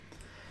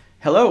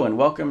Hello and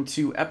welcome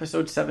to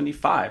episode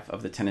 75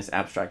 of the Tennis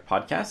Abstract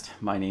podcast.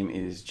 My name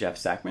is Jeff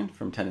Sackman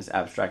from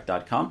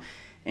tennisabstract.com,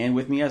 and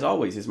with me as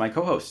always is my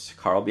co-host,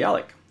 Carl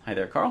Bialik. Hi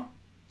there, Carl.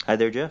 Hi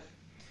there, Jeff.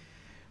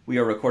 We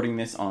are recording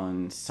this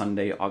on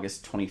Sunday,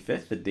 August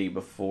 25th, the day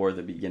before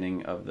the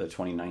beginning of the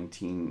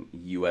 2019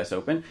 U.S.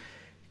 Open.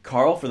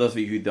 Carl, for those of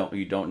you who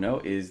don't know,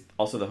 is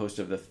also the host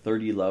of the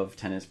 30 Love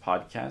Tennis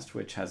podcast,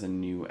 which has a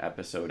new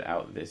episode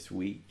out this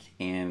week,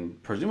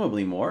 and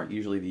presumably more.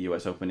 Usually the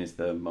U.S. Open is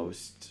the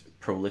most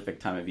prolific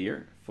time of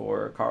year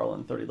for Carl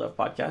and 30 Love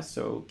podcast,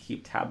 so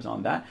keep tabs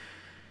on that.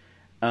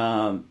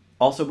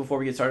 Also, before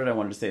we get started, I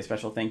wanted to say a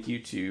special thank you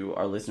to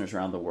our listeners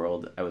around the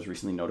world. I was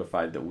recently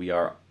notified that we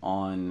are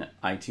on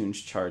iTunes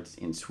charts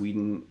in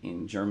Sweden,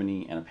 in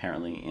Germany, and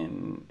apparently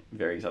in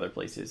various other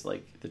places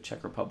like the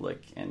Czech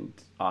Republic and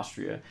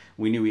Austria.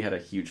 We knew we had a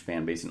huge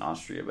fan base in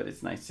Austria, but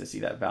it's nice to see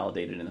that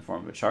validated in the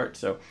form of a chart.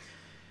 So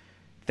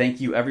thank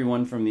you,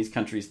 everyone from these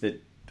countries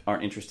that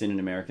aren't interested in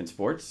American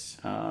sports.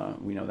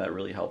 We know that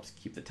really helps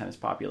keep the tennis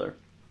popular.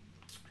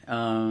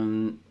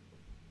 Carl,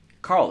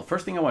 the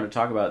first thing I want to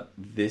talk about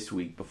this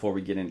week before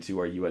we get into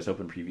our U.S.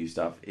 Open preview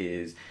stuff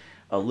is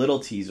a little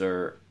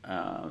teaser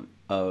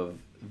of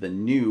the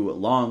new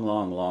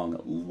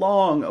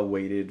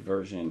long-awaited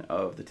version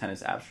of the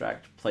Tennis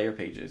Abstract player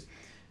pages.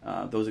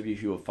 Those of you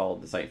who have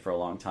followed the site for a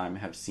long time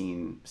have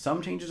seen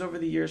some changes over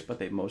the years, but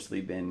they've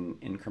mostly been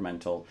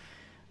incremental.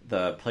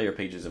 The player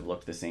pages have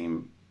looked the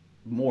same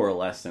more or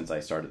less since I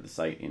started the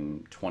site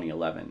in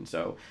 2011.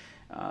 So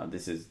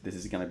this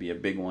is going to be a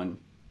big one.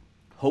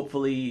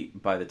 Hopefully,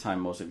 by the time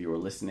most of you are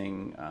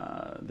listening,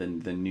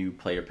 the new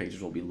player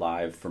pages will be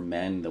live for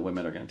men. The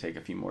women are going to take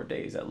a few more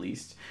days at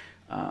least.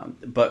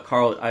 But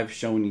Carl, I've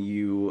shown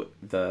you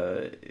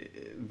the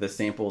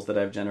samples that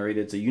I've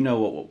generated, so you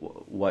know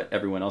what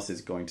everyone else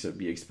is going to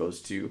be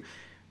exposed to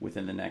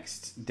within the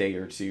next day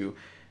or two.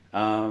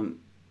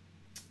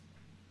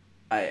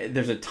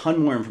 There's a ton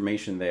more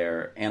information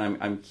there, and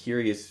I'm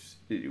curious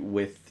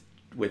with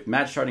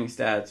match charting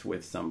stats,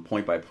 with some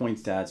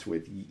point-by-point stats,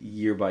 with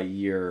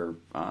year-by-year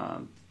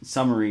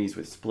summaries,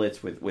 with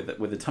splits, with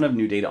a ton of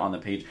new data on the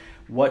page.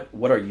 What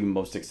are you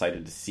most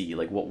excited to see?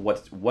 Like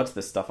what's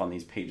the stuff on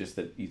these pages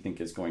that you think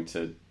is going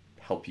to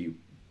help you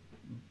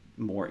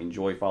more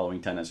enjoy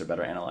following tennis or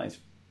better analyze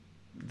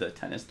the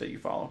tennis that you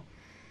follow?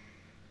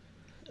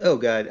 Oh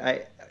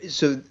God!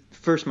 So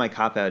first, my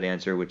cop-out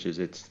answer, which is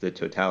it's the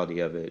totality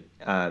of it.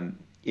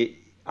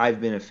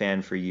 I've been a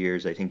fan for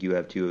years. I think you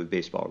have too, of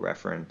Baseball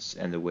Reference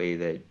and the way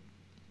that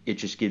it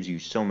just gives you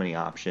so many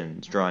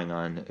options, drawing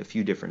on a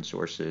few different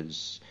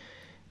sources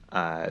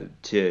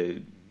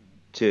to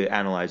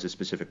analyze a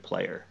specific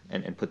player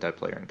and put that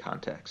player in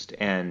context.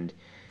 And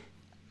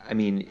I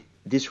mean,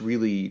 this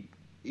really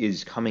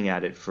is coming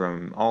at it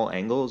from all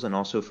angles and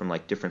also from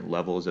like different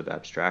levels of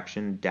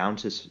abstraction down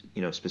to,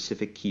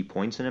 specific key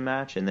points in a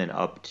match and then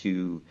up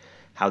to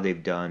how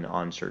they've done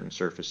on certain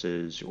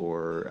surfaces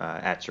or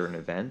at certain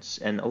events.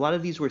 And a lot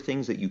of these were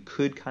things that you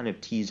could kind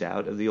of tease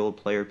out of the old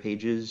player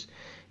pages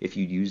if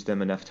you'd used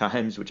them enough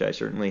times, which I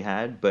certainly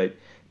had. But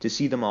to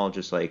see them all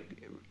just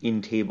like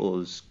in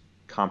tables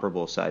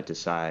comparable side to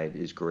side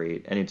is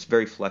great. And it's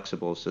very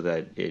flexible so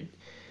that it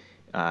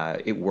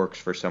works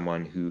for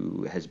someone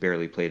who has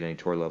barely played any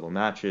tour level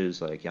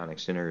matches, like Jannik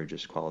Sinner, who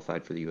just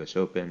qualified for the U.S.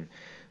 Open,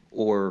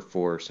 or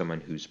for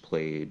someone who's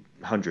played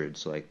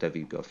hundreds, like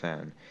David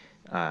Goffin.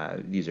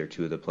 These are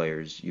two of the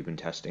players you've been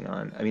testing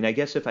on. I mean, I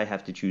guess if I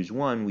have to choose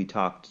one, we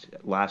talked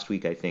last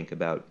week, I think,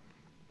 about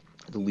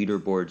the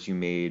leaderboards you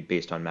made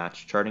based on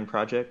match charting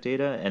project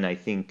data. And I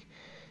think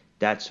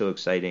that's so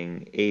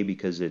exciting,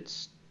 because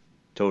it's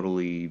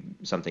totally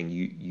something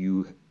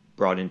you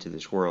brought into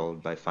this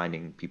world by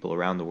finding people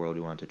around the world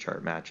who want to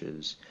chart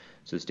matches.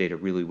 So this data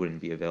really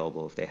wouldn't be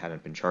available if they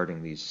hadn't been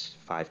charting these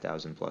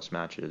 5,000 plus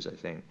matches, I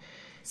think.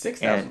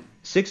 6,000.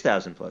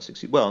 6,000 plus,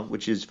 well,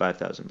 which is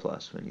 5,000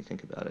 plus when you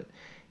think about it.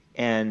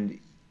 And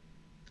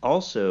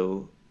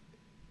also,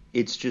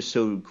 it's just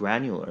so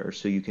granular,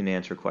 so you can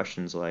answer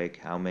questions like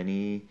how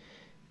many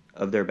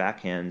of their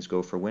backhands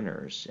go for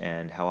winners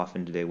and how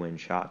often do they win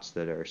shots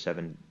that are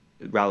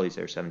rallies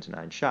that are 7 to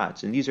 9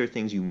 shots. And these are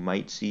things you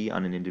might see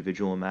on an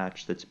individual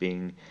match that's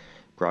being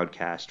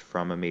broadcast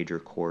from a major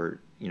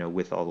court,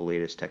 with all the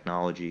latest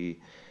technology.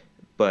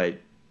 But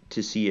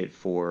to see it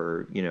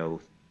for,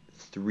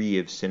 3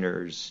 of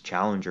Sinner's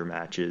challenger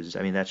matches,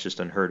 I mean, that's just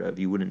unheard of.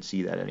 You wouldn't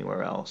see that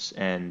anywhere else.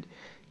 And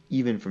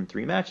even from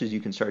 3 matches, you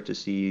can start to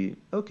see,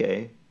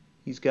 okay,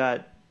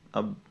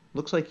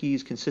 looks like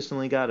he's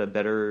consistently got a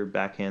better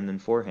backhand than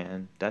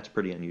forehand. That's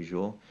pretty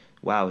unusual.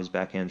 Wow, his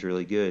backhand's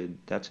really good.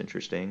 That's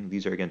interesting.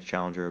 These are against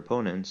challenger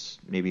opponents.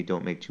 Maybe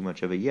don't make too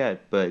much of it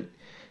yet, but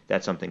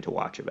that's something to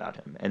watch about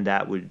him. And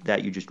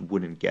that you just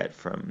wouldn't get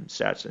from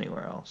stats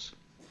anywhere else.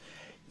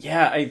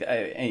 Yeah,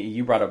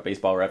 you brought up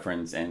Baseball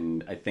Reference,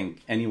 and I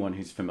think anyone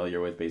who's familiar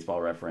with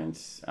Baseball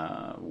Reference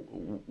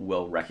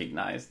will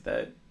recognize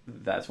that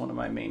that's one of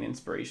my main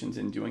inspirations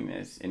in doing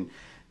this. And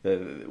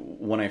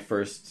when I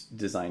first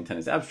designed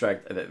Tennis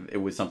Abstract,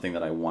 it was something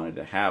that I wanted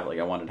to have. Like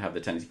I wanted to have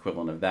the tennis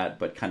equivalent of that,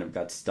 but kind of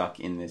got stuck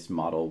in this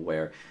model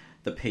where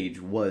the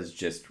page was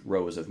just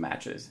rows of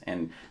matches.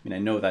 And I mean, I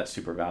know that's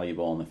super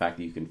valuable, and the fact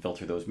that you can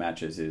filter those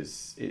matches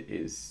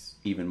is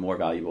even more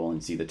valuable,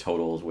 and see the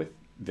totals with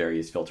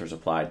various filters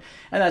applied.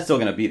 And that's still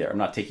going to be there. I'm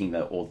not taking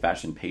the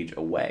old-fashioned page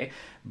away,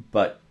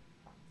 but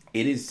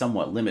it is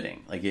somewhat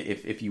limiting. Like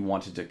if you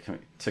wanted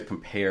to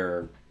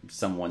compare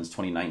someone's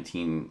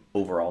 2019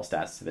 overall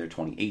stats to their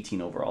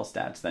 2018 overall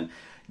stats, then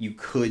you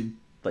could,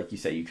 like you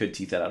say, you could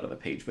tease that out of the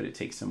page, but it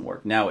takes some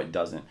work. Now it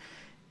doesn't.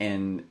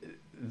 And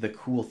the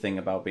cool thing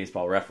about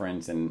Baseball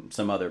Reference and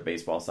some other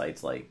baseball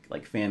sites like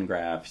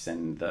Fangraphs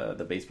and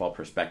the Baseball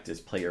Prospectus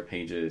player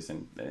pages,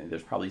 and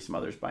there's probably some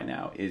others by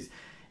now, is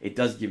it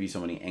does give you so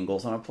many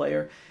angles on a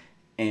player.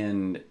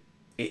 And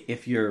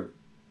if you're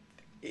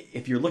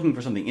looking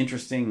for something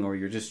interesting, or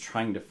you're just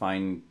trying to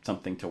find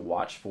something to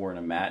watch for in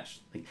a match,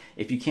 like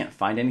if you can't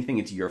find anything,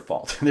 it's your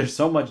fault. There's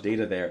so much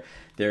data there.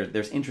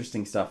 There's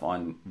interesting stuff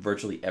on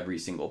virtually every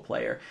single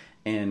player,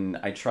 and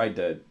I tried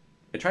to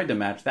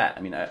match that.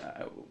 I mean,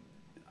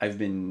 I've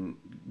been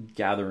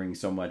gathering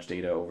so much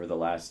data over the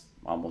last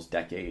almost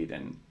decade,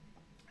 and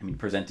I mean,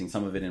 presenting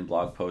some of it in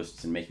blog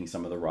posts and making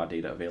some of the raw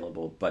data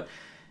available, but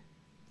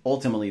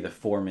ultimately the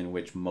form in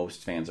which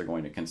most fans are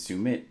going to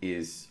consume it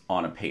is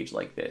on a page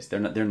like this.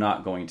 They're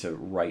not going to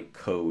write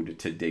code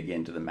to dig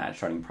into the match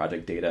charting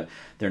project data.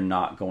 They're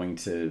not going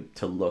to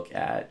look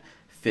at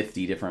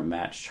 50 different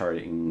match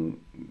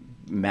charting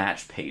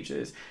match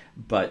pages.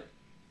 But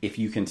if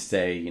you can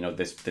say, you know,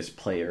 this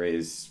player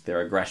is,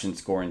 their aggression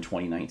score in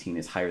 2019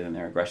 is higher than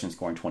their aggression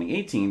score in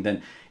 2018,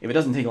 then if it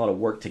doesn't take a lot of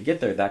work to get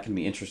there, that can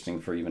be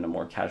interesting for even a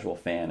more casual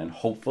fan, and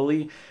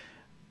hopefully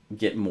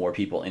get more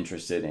people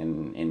interested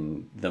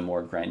in the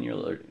more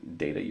granular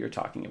data you're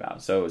talking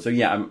about. So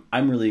yeah,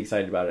 I'm really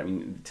excited about it. I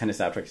mean,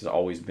 Tennis Abstract has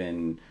always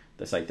been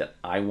the site that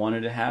I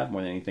wanted to have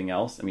more than anything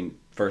else. I mean,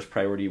 first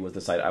priority was the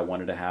site I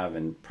wanted to have,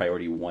 and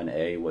priority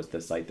 1A was the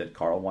site that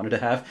Carl wanted to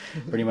have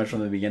pretty much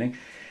from the beginning.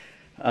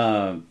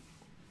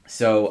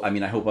 So, I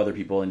mean, I hope other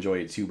people enjoy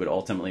it too, but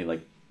ultimately,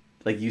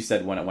 like you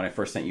said, when I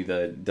first sent you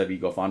the W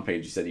Goffin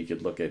page, you said you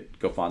could look at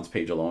Goffin's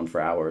page alone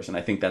for hours, and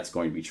I think that's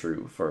going to be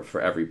true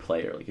for every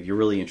player. Like, if you're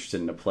really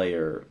interested in a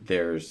player,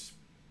 there's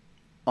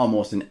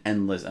almost an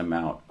endless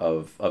amount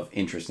of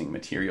interesting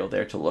material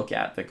there to look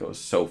at that goes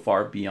so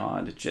far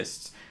beyond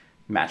just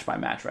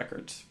match-by-match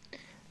records.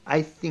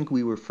 I think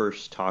we were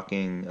first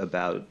talking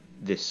about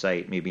this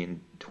site maybe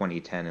in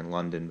 2010 in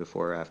London,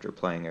 before or after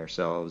playing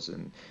ourselves,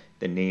 and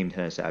the name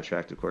Tennis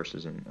Abstract, of course,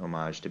 is an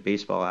homage to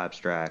Baseball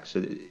Abstract.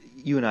 So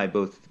you and I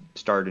both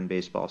starred in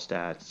Baseball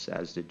Stats,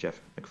 as did Jeff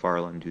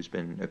McFarland, who's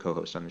been a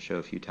co-host on the show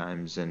a few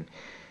times. And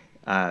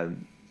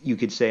you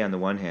could say on the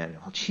one hand,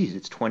 oh, geez,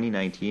 it's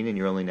 2019 and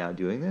you're only now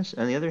doing this.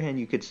 On the other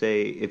hand, you could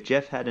say if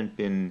Jeff hadn't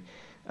been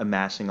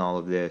amassing all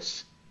of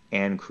this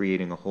and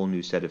creating a whole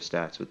new set of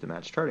stats with the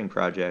Match Charting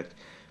Project,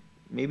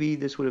 maybe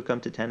this would have come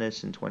to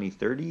tennis in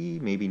 2030,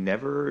 maybe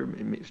never.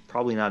 It's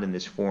probably not in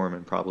this form,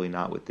 and probably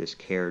not with this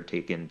care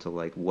taken to,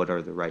 like, what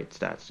are the right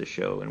stats to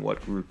show and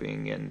what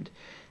grouping, and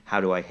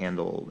how do I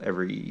handle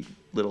every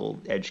little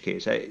edge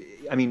case.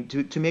 I mean,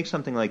 to make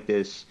something like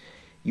this,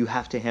 you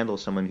have to handle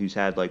someone who's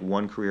had like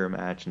one career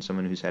match and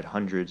someone who's had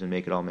hundreds and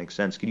make it all make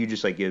sense. Could you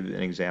just like give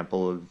an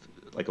example of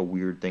like a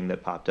weird thing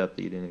that popped up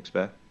that you didn't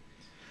expect?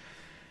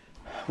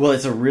 Well,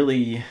 it's a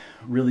really,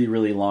 really,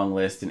 really long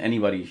list, and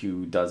anybody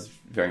who does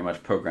very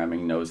much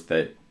programming knows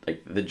that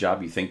like the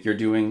job you think you're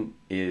doing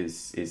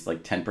is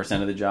like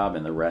 10% of the job,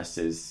 and the rest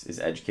is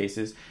edge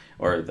cases,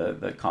 or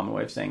the common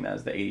way of saying that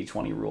is the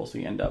 80-20 rule. So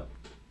you end up,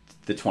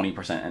 the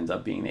 20% ends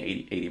up being the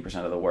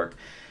 80% of the work.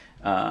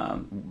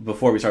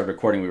 Before we started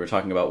recording, we were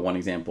talking about one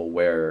example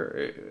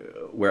where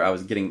I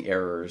was getting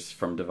errors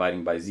from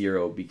dividing by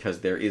 0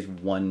 because there is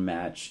one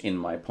match in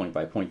my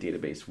point-by-point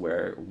database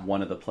where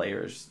one of the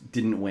players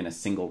didn't win a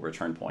single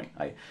return point.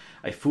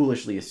 I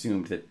foolishly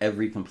assumed that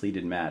every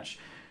completed match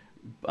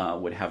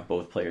would have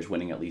both players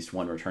winning at least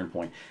one return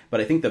point.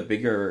 But I think the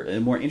bigger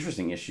and more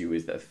interesting issue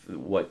is that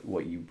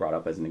what you brought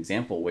up as an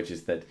example, which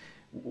is that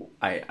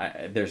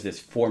there's this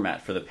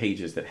format for the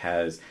pages that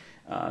has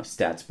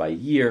stats by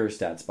year,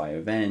 stats by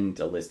event,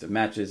 a list of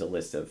matches, a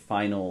list of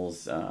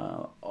finals,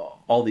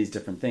 all these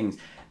different things.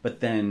 But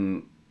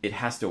then it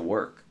has to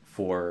work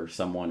for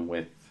someone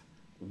with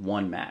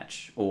one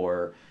match,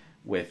 or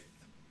with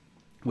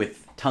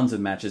tons of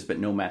matches but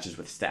no matches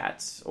with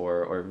stats,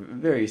 or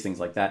various things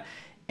like that.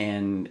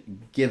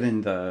 And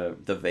given the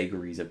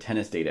vagaries of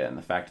tennis data and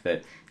the fact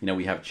that, you know,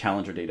 we have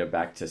challenger data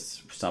back to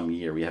some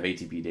year, we have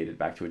ATP data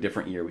back to a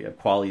different year, we have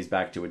qualies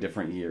back to a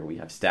different year, we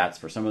have stats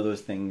for some of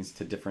those things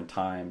to different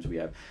times, we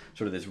have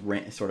sort of this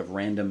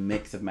random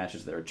mix of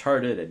matches that are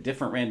charted, a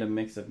different random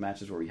mix of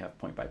matches where we have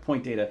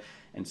point-by-point data,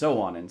 and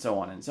so on and so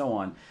on and so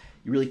on.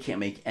 You really can't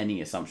make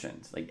any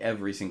assumptions. Like,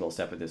 every single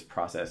step of this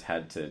process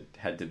had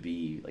to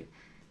be like,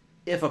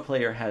 if a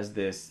player has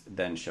this,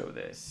 then show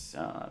this.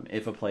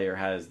 If a player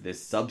has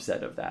this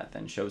subset of that,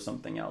 then show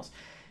something else.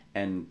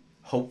 And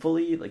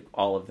hopefully, like,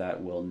 all of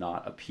that will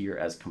not appear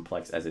as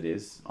complex as it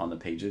is on the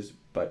pages,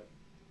 but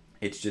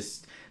it's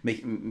just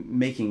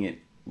making it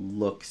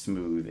look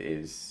smooth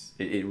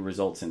it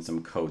results in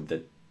some code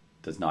that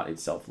does not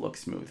itself look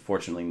smooth.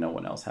 Fortunately, no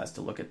one else has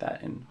to look at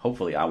that, and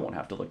hopefully I won't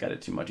have to look at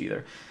it too much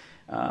either.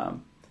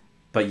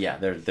 But yeah,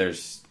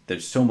 there's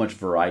so much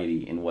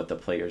variety in what the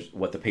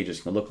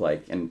pages can look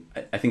like, and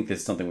I think this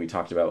is something we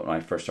talked about when I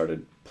first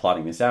started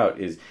plotting this out.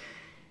 Is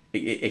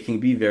it can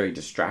be very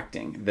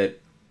distracting that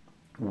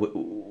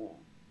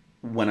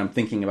when I'm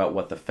thinking about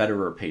what the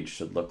Federer page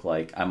should look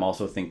like, I'm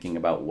also thinking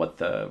about what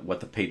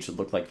the page should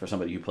look like for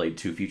somebody who played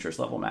 2 Futures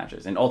level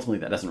matches. And ultimately,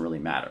 that doesn't really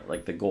matter.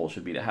 Like, the goal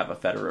should be to have a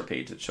Federer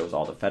page that shows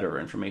all the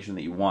Federer information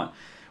that you want,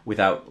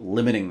 without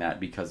limiting that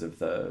because of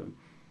the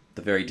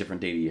very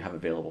different data you have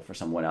available for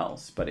someone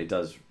else. But it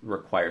does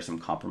require some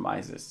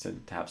compromises to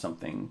have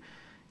something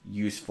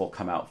useful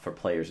come out for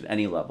players at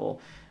any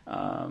level,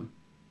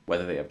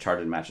 whether they have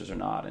charted matches or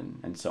not,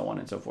 and so on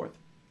and so forth.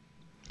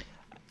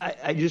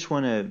 I just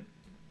want to...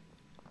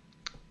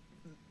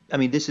 I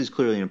mean, this is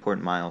clearly an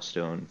important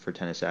milestone for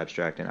Tennis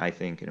Abstract, and I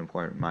think an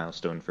important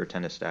milestone for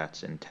Tennis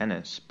Stats and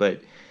tennis.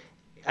 But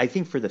I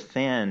think for the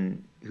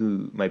fan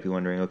who might be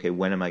wondering, okay,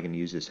 when am I going to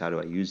use this? How do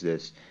I use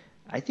this?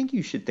 I think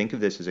you should think of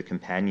this as a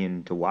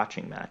companion to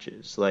watching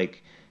matches.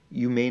 Like,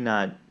 you may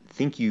not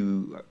think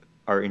you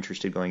are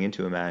interested going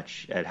into a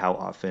match at how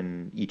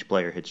often each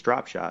player hits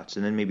drop shots,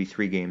 and then maybe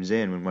 3 games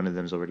in, when one of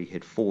them's already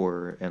hit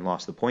 4 and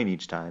lost the point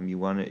each time, you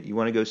want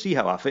to go see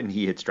how often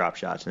he hits drop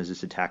shots, and is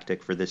this a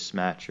tactic for this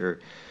match or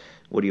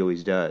what he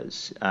always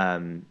does.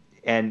 And,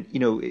 you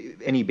know,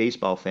 any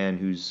baseball fan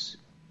who's,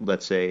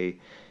 let's say,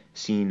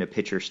 seen a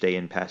pitcher stay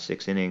in past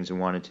 6 innings and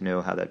wanted to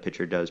know how that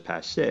pitcher does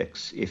past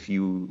 6, if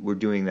you were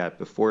doing that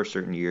before a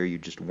certain year, you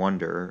just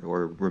wonder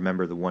or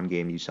remember the one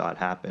game you saw it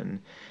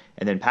happen.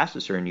 And then past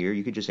a certain year,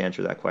 you could just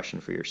answer that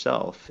question for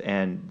yourself.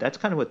 And that's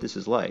kind of what this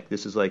is like.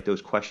 This is like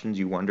those questions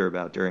you wonder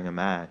about during a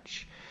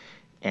match.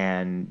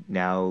 And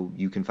now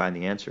you can find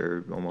the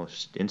answer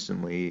almost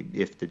instantly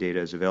if the data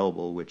is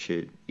available, which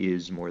it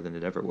is more than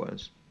it ever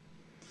was.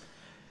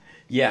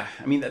 Yeah,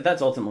 I mean,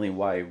 that's ultimately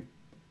why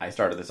I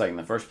started the site in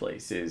the first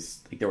place.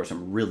 Is like there were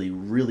some really,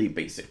 really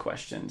basic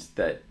questions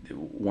that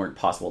weren't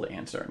possible to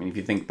answer. I mean, if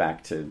you think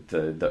back to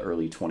the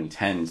early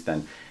 2010s,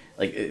 then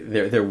like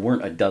there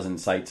weren't a dozen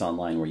sites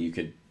online where you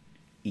could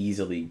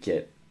easily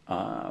get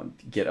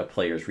a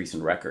player's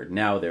recent record.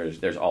 Now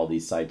there's all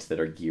these sites that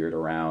are geared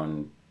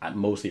around,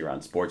 mostly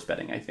around sports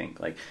betting, I think,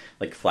 like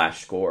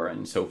Flash Score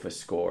and Sofa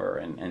Score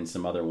and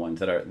some other ones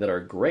that are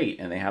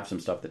great, and they have some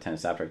stuff that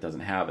Tennis Abstract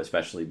doesn't have,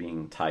 especially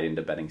being tied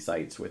into betting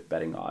sites with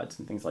betting odds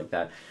and things like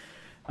that.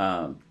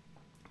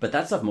 But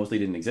that stuff mostly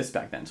didn't exist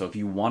back then. So if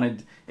you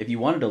wanted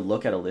to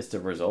look at a list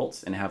of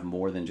results and have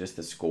more than just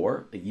the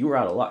score, like, you were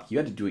out of luck. You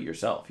had to do it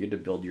yourself. You had to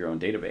build your own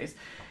database.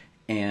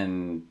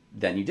 And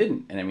then you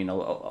didn't. And I mean,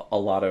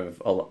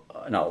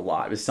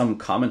 some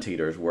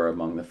commentators were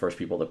among the first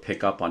people to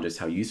pick up on just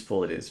how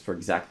useful it is for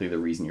exactly the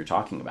reason you're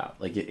talking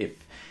about. Like,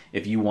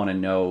 if you want to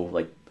know,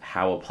 like,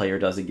 how a player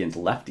does against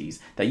lefties,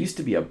 that used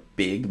to be a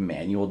big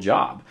manual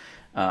job.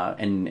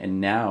 And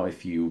now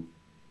if you've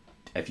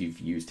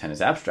used Tennis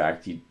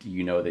Abstract,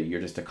 you know that you're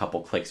just a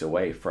couple clicks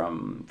away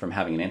from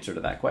having an answer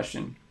to that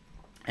question.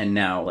 And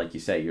now, like you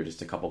say, you're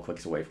just a couple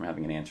clicks away from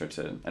having an answer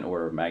to an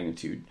order of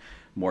magnitude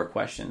more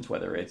questions,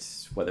 whether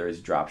it's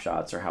drop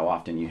shots, or how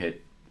often you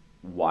hit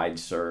wide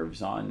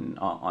serves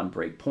on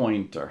break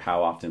point, or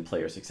how often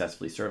players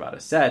successfully serve out a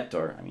set,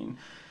 or, I mean,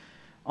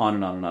 on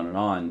and on and on and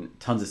on,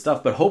 tons of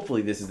stuff. But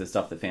hopefully this is the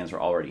stuff that fans are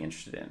already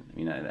interested in. I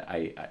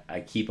mean,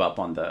 I keep up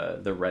on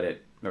the Reddit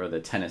or the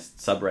tennis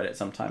subreddit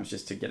sometimes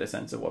just to get a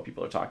sense of what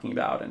people are talking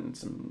about and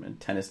some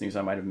tennis news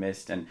I might have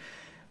missed. And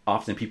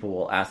often people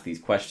will ask these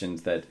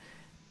questions that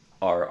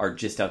are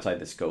just outside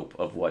the scope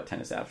of what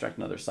Tennis Abstract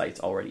and other sites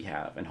already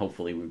have. And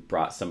hopefully we've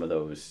brought some of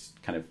those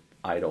kind of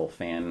idle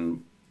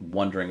fan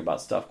wondering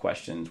about stuff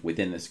questions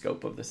within the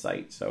scope of the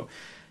site. So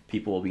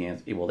people will be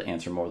able to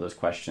answer more of those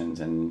questions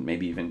and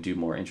maybe even do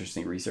more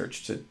interesting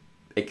research to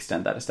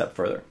extend that a step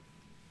further.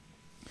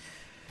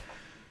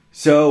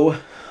 So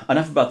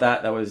enough about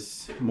that. That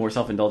was more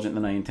self-indulgent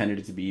than I intended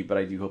it to be, but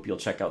I do hope you'll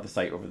check out the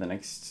site over the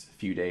next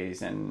few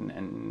days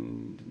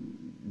and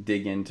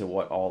dig into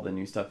what all the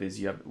new stuff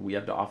is we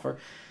have to offer.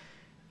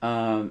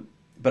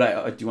 But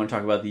I do want to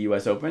talk about the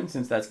U.S. Open,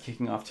 since that's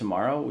kicking off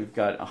tomorrow. We've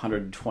got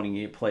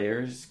 128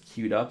 players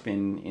queued up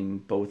in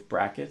both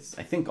brackets.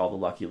 I think all the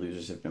lucky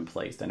losers have been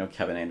placed. I know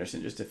Kevin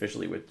Anderson just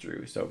officially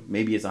withdrew, so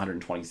maybe it's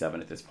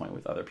 127 at this point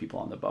with other people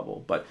on the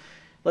bubble. But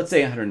let's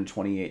say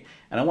 128.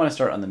 And I want to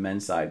start on the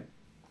men's side,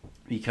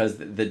 because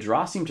the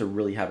draw seemed to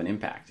really have an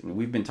impact. I mean,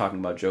 we've been talking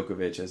about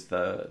Djokovic as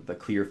the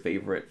clear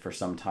favorite for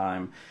some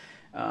time.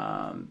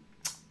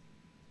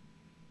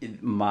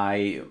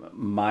 My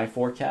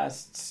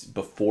forecasts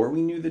before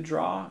we knew the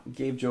draw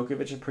gave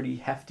Djokovic a pretty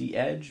hefty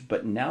edge,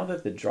 but now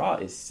that the draw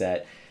is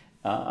set,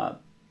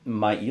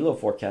 my ELO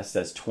forecast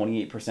says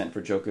 28%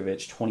 for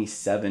Djokovic,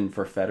 27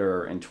 for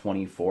Federer, and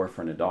 24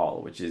 for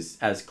Nadal, which is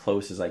as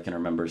close as I can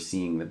remember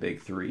seeing the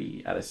big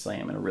three at a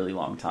slam in a really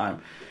long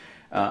time.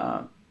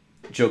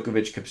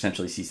 Djokovic could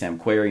potentially see Sam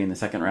Querrey in the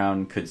second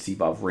round, could see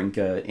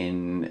Wawrinka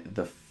in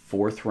the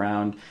fourth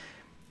round.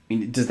 I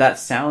mean, does that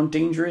sound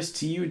dangerous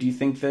to you? Do you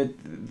think that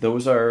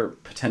those are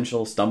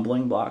potential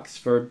stumbling blocks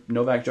for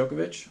Novak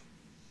Djokovic?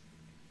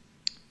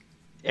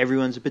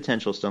 Everyone's a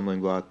potential stumbling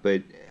block,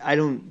 but I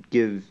wouldn't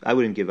give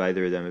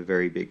either of them a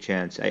very big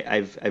chance.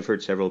 I've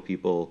heard several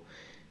people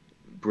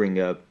bring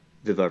up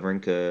the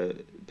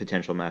Wawrinka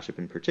potential matchup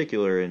in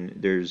particular, and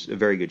there's a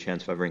very good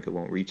chance Wawrinka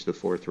won't reach the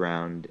fourth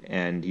round,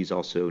 and he's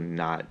also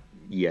not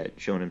yet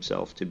shown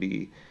himself to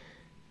be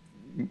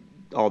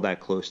all that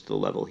close to the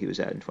level he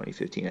was at in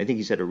 2015. I think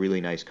he's had a really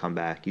nice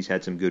comeback. He's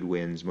had some good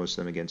wins, most of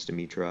them against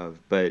Dimitrov,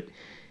 but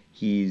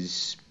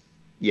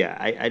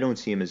I don't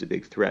see him as a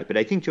big threat. But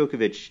I think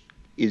Djokovic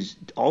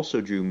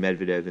also drew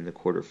Medvedev in the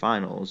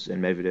quarterfinals,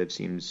 and Medvedev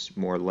seems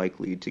more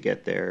likely to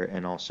get there,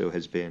 and also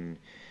has been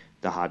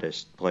the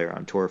hottest player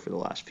on tour for the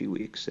last few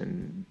weeks,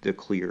 and the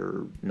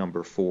clear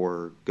number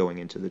 4 going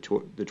into the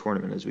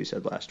tournament, as we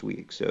said last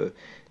week. So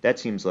that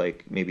seems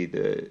like maybe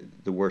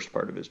the worst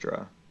part of his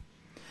draw.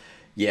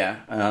 Yeah,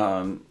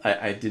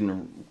 I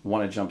didn't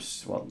want to jump.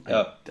 Well,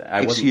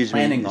 I wasn't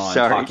planning on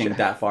talking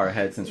that far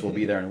ahead since we'll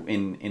be there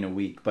in a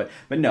week. But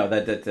no,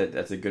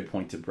 that's a good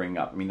point to bring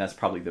up. I mean, that's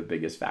probably the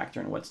biggest factor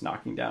in what's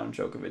knocking down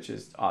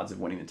Djokovic's odds of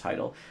winning the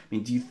title. I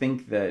mean, do you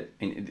think that?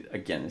 And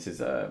again, this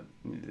is a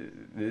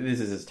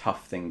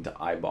tough thing to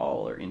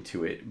eyeball or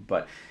intuit,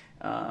 but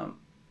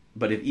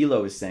if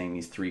Elo is saying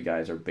these three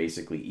guys are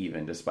basically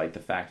even, despite the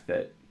fact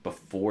that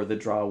before the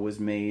draw was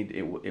made,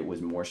 it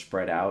was more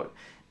spread out.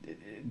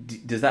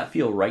 Does that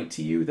feel right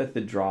to you, that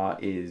the draw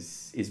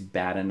is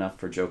bad enough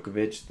for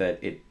Djokovic that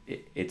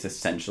it's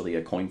essentially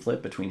a coin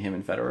flip between him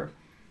and Federer?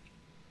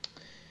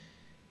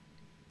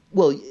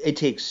 Well, it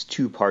takes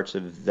two parts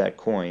of that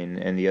coin,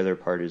 and the other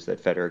part is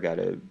that Federer got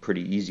a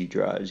pretty easy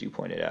draw, as you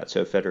pointed out.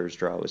 So if Federer's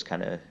draw was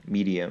kind of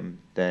medium,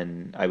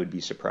 then I would be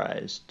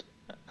surprised,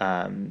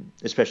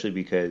 especially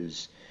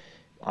because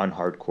on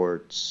hard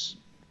courts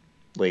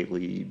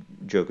lately,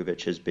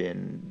 Djokovic has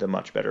been the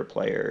much better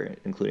player,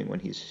 including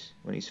when he's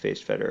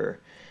faced Federer.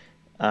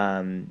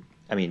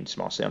 I mean,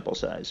 small sample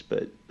size,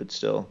 but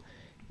still.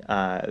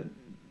 By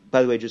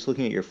the way, just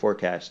looking at your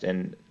forecast,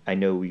 and I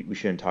know we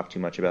shouldn't talk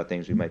too much about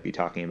things we might be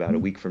talking about a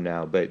week from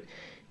now, but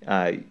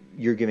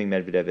you're giving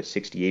Medvedev a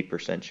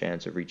 68%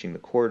 chance of reaching the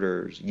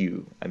quarters.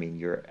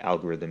 Your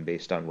algorithm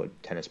based on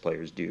what tennis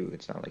players do.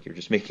 It's not like you're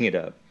just making it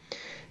up.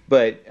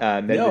 But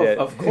Medvedev... No,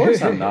 of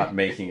course I'm not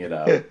making it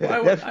up.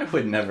 I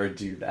would never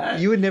do that.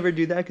 You would never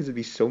do that because it'd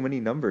be so many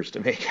numbers to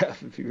make up.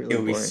 It'd be really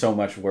boring. Be so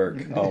much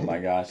work. Oh my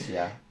gosh,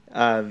 yeah.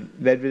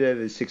 Medvedev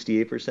is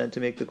 68% to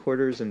make the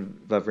quarters, and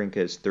Wawrinka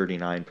is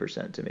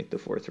 39% to make the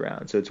fourth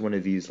round. So it's one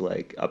of these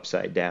like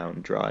upside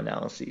down draw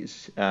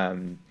analyses.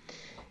 And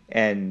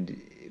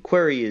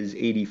Querrey is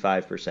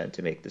 85%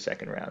 to make the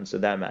second round. So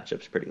that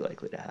matchup's pretty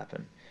likely to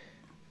happen.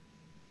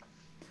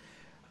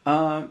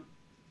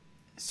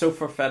 So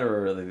for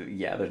Federer,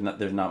 yeah,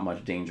 there's not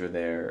much danger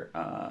there.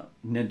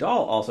 Nadal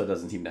also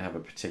doesn't seem to have a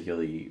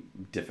particularly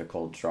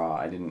difficult draw.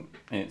 I didn't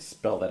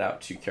spell that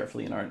out too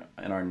carefully in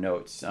our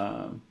notes.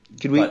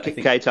 Can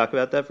I talk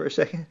about that for a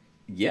second?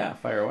 Yeah,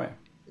 fire away.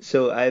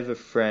 So I have a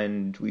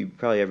friend.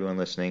 Probably everyone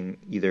listening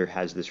either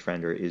has this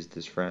friend or is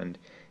this friend.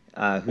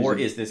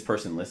 Is this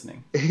person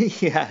listening?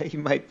 Yeah, he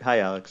might. Hi,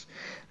 Alex.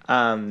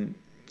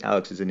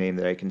 Alex is a name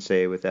that I can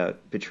say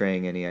without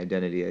betraying any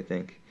identity, I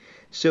think.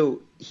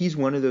 So he's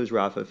one of those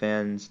Rafa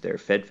fans. There are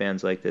Fed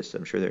fans like this.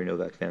 I'm sure there are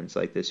Novak fans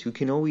like this who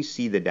can always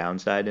see the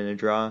downside in a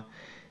draw.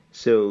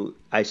 So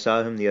I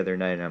saw him the other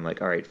night, and I'm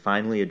like, all right,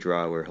 finally a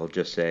draw where he'll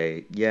just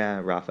say,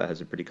 yeah, Rafa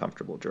has a pretty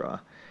comfortable draw.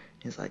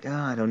 He's like,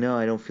 I don't know.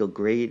 I don't feel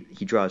great.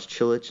 He draws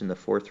Cilic in the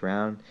fourth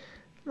round.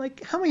 I'm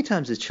like, how many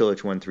times has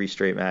Cilic won 3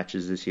 straight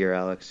matches this year,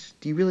 Alex?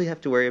 Do you really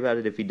have to worry about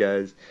it if he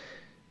does?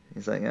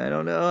 He's like, I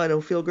don't know. I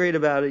don't feel great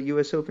about it.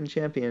 U.S. Open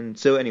champion.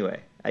 So anyway,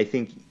 I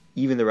think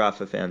even the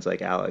Rafa fans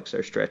like Alex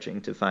are stretching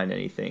to find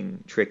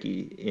anything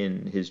tricky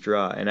in his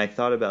draw. And I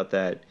thought about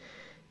that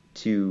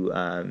too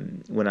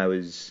when I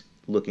was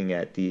looking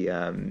at the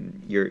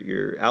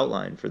your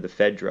outline for the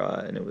Fed draw,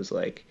 and it was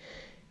like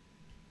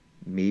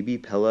maybe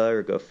Pella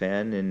or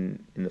Goffin in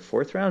the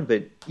fourth round,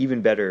 but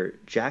even better,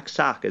 Jack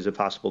Sock as a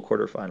possible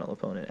quarterfinal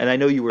opponent. And I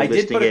know you were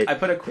listing it. I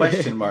put a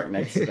question mark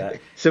next to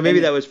that. So maybe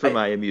that was for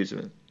my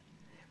amusement.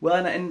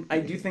 Well, and I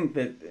do think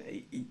that,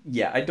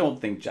 yeah, I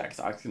don't think Jack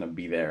Sock's going to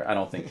be there. I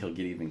don't think he'll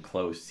get even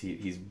close.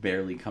 He's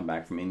barely come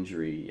back from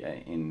injury,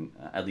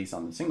 at least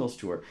on the singles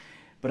tour.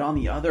 But on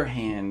the other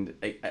hand,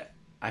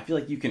 I feel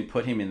like you can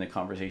put him in the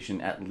conversation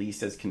at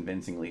least as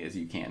convincingly as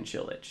you can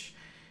Cilic,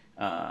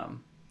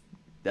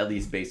 at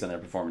least based on their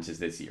performances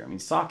this year. I mean,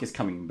 Sock is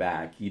coming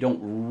back. You don't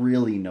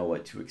really know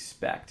what to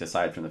expect,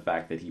 aside from the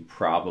fact that he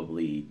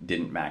probably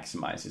didn't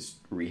maximize his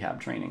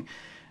rehab training.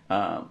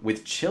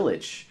 With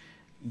Cilic,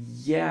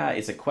 yeah,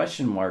 it's a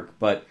question mark,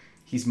 but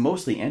he's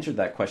mostly answered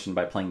that question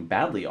by playing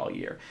badly all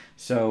year.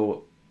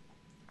 So,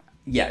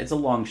 yeah, it's a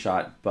long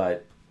shot,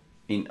 but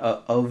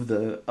of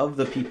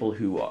the people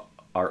who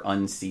are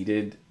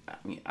unseeded, I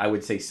mean, I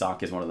would say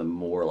Sock is one of the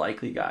more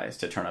likely guys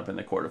to turn up in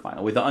the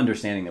quarterfinal, with the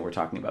understanding that we're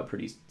talking about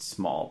pretty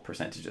small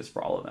percentages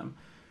for all of them.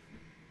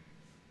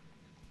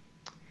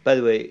 By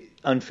the way,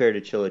 unfair to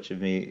Cilic of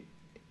me,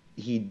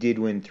 he did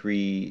win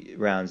 3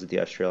 rounds at the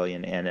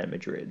Australian and at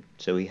Madrid.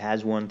 So he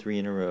has won 3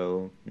 in a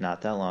row,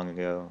 not that long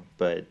ago,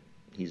 but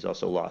he's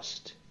also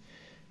lost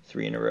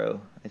 3 in a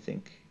row, I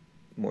think,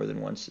 more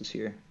than once this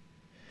year.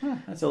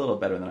 That's a little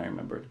better than I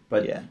remembered.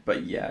 But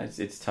yeah,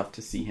 it's tough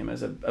to see him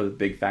as a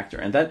big factor.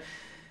 And that,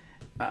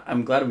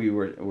 I'm glad we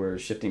were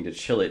shifting to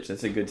Cilic.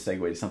 That's a good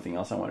segue to something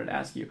else I wanted to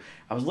ask you.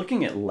 I was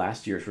looking at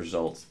last year's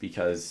results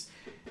because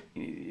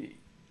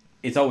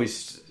it's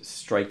always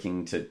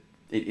striking to...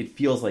 It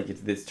feels like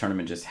this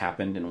tournament just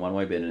happened in one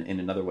way, but in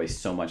another way,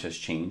 so much has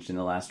changed in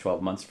the last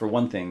 12 months. For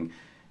one thing,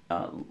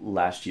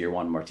 last year,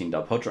 Juan Martín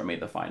del Potro made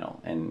the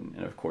final, and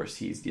of course,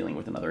 he's dealing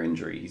with another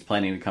injury. He's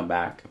planning to come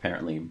back,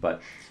 apparently,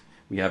 but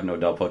we have no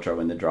Del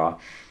Potro in the draw.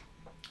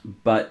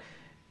 But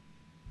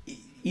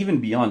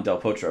even beyond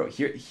Del Potro,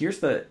 here's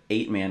the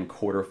 8-man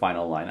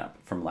quarterfinal lineup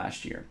from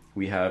last year.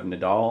 We have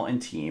Nadal and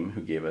Thiem,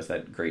 who gave us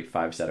that great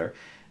 5-setter,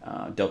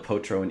 Del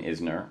Potro and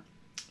Isner,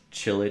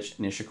 Cilic,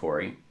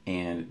 Nishikori,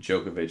 and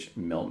Djokovic,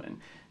 Millman.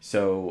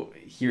 So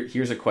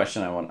here's a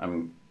question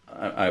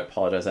I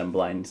apologize, I'm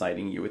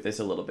blindsiding you with this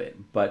a little bit.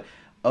 But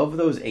of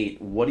those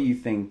 8, what do you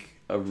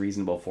think a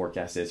reasonable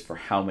forecast is for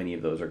how many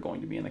of those are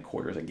going to be in the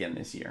quarters again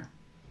this year?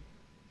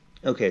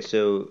 Okay,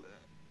 so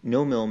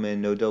no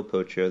Millman, no Del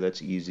Potro,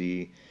 that's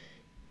easy.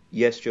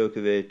 Yes,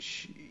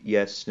 Djokovic,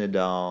 yes,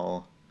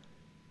 Nadal.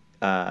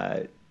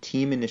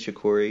 Thiem and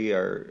Nishikori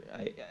are,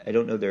 I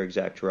don't know their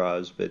exact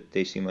draws, but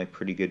they seem like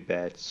pretty good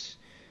bets.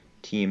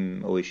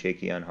 Thiem always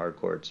shaky on hard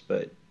courts,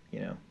 but,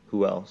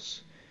 who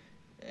else?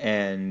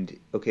 And,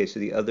 okay, so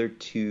the other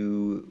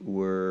 2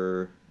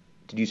 were,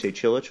 did you say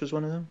Cilic was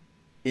one of them?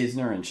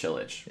 Isner and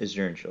Cilic.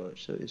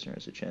 So Isner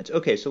has a chance.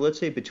 Okay, so let's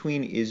say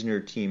between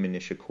Isner, Thiem, and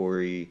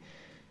Nishikori,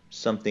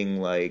 something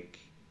like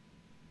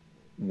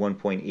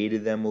 1.8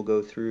 of them will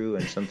go through,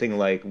 and something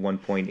like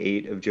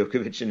 1.8 of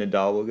Djokovic and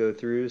Nadal will go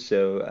through.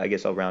 So I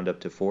guess I'll round up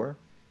to 4.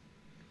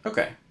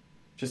 Okay.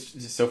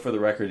 Just so for the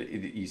record,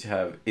 you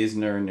have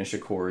Isner,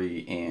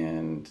 Nishikori,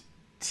 and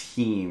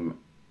Thiem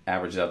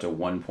averages out to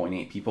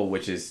 1.8 people,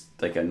 which is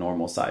like a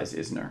normal size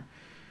Isner.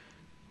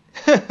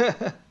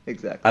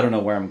 Exactly. I don't know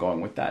where I'm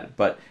going with that,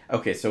 but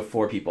okay, so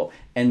 4 people.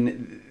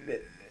 And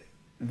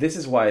this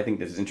is why I think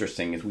this is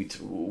interesting, is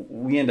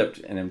we end up,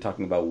 and I'm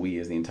talking about we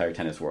as the entire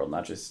tennis world,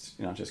 not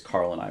just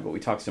Carl and I, but we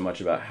talk so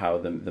much about how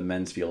the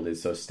men's field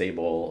is so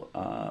stable,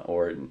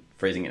 or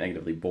phrasing it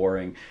negatively,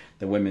 boring.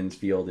 The women's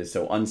field is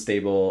so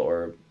unstable,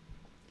 or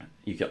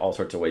you get all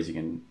sorts of ways you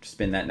can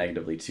spin that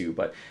negatively too.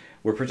 But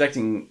we're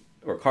projecting,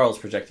 or Carl's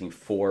projecting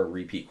 4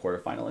 repeat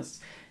quarterfinalists.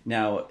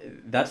 Now,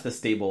 that's the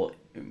stable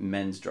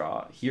men's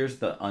draw. Here's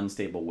the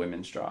unstable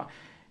women's draw.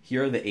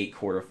 Here are the 8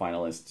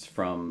 quarterfinalists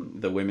from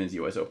the Women's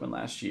U.S. Open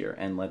last year,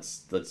 and let's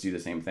do the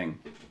same thing.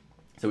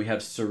 So we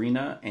have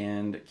Serena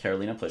and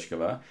Karolina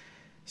Pliskova,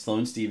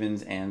 Sloane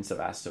Stephens and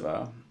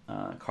Sevastova,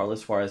 Carla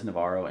Suarez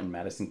Navarro and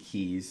Madison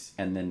Keys,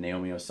 and then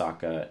Naomi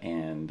Osaka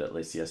and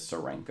Alicia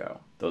Sarenko.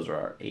 Those are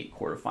our 8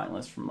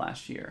 quarterfinalists from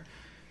last year.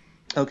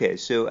 Okay,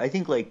 so I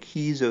think like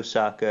Keys,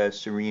 Osaka,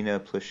 Serena,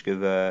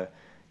 Pliskova,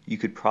 you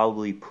could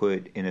probably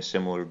put in a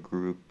similar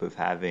group of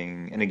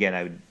having, and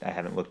again, I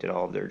haven't looked at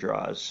all of their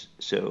draws,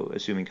 so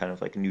assuming kind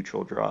of like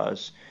neutral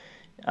draws,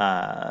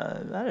 I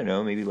don't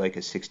know, maybe like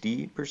a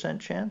 60%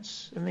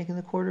 chance of making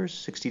the quarters,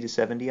 60 to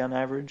 70 on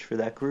average for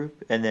that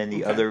group, and then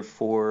the other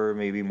 4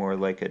 maybe more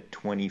like a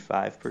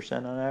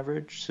 25% on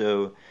average,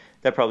 so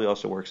that probably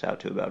also works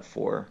out to about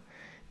 4.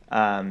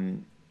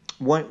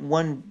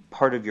 One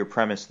part of your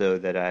premise, though,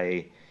 that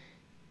I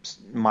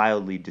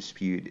mildly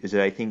dispute is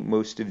that I think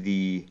most of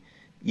the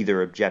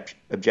either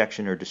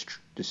objection or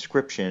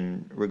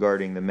description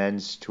regarding the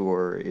men's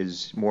tour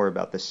is more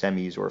about the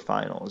semis or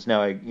finals.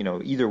 Now,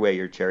 either way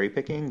you're cherry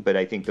picking, but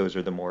I think those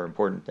are the more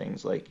important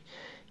things. Like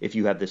if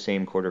you have the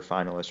same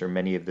quarterfinalists or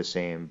many of the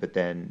same, but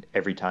then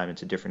every time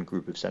it's a different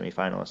group of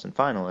semifinalists and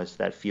finalists,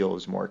 that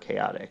feels more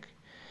chaotic.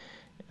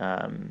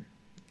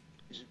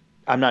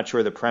 I'm not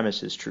sure the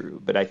premise is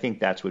true, but I think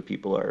that's what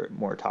people are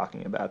more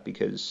talking about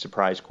because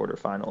surprise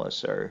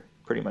quarterfinalists are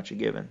pretty much a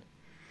given.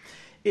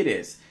 It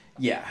is.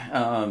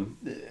 Yeah,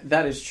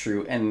 that is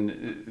true.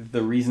 And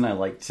the reason I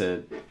like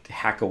to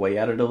hack away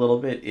at it a little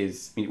bit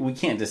is we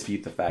can't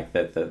dispute the fact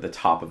that the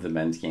top of the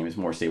men's game is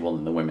more stable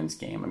than the women's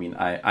game. I mean,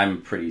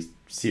 I'm pretty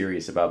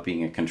serious about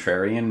being a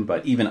contrarian,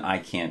 but even I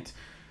can't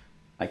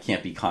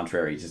be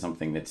contrary to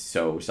something that's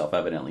so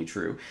self-evidently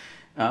true.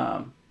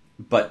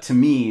 But to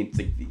me, it's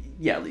like,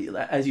 yeah,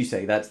 as you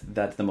say, that's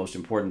the most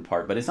important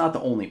part, but it's not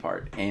the only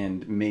part.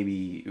 And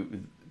maybe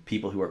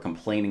people who are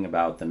complaining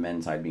about the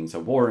men's side being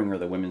so boring or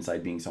the women's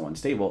side being so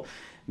unstable,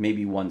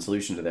 maybe one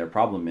solution to their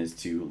problem is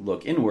to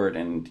look inward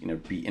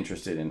and be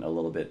interested in a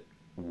little bit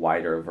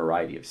wider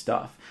variety of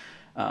stuff.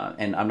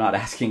 And I'm not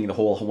asking the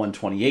whole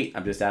 128.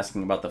 I'm just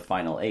asking about the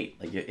final 8.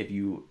 Like if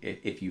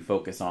you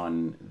focus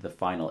on the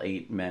final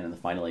 8 men and the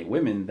final 8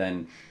 women,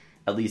 then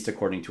at least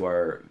according to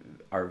our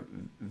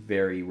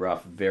very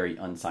rough, very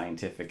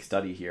unscientific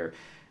study here,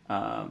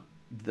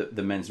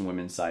 the men's and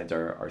women's sides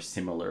are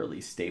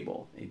similarly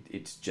stable.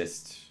 It's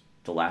just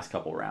the last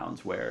couple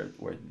rounds where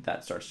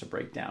that starts to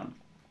break down.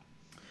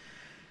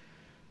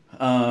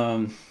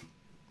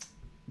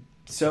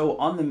 So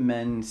on the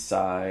men's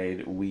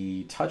side,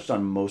 we touched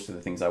on most of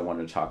the things I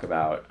wanted to talk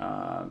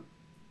about.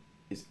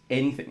 Is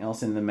anything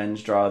else in the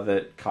men's draw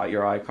that caught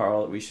your eye,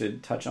 Carl, that we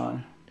should touch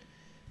on?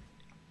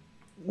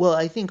 Well,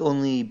 I think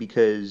only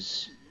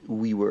because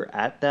we were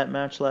at that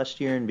match last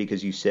year, and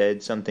because you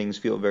said some things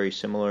feel very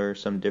similar,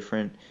 some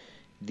different.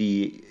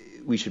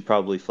 We should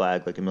probably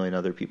flag, like a million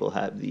other people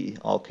have, the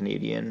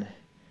all-Canadian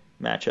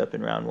matchup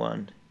in round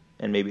 1,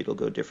 and maybe it'll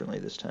go differently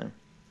this time.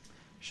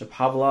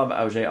 Shapovalov,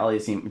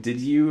 Auger-Aliassime. Did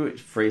you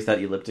phrase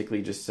that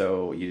elliptically just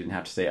so you didn't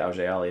have to say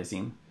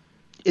Auger-Aliassime?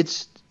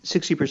 It's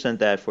 60%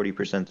 that,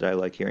 40% that I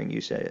like hearing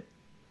you say it.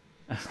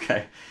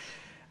 Okay.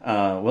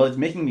 Well, it's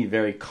making me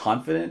very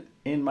confident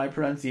in my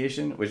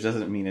pronunciation, which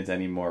doesn't mean it's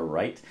any more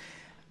right.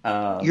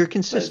 You're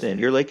consistent.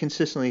 You're like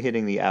consistently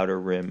hitting the outer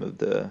rim of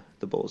the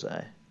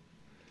bullseye.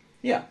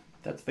 Yeah,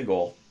 that's the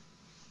goal.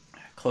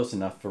 Close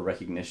enough for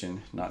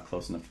recognition, not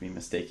close enough to be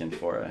mistaken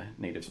for a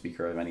native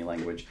speaker of any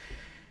language.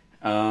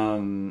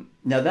 Now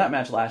that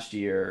match last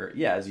year,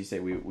 yeah, as you say,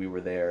 we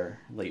were there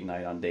late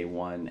night on day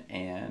 1,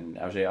 and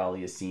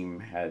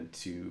Auger-Aliassime had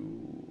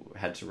to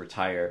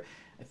retire.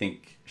 I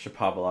think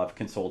Shapovalov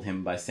consoled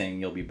him by saying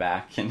you'll be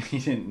back, and he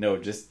didn't know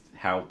just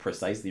how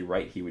precisely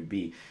right he would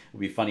be. It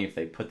would be funny if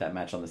they put that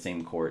match on the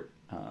same court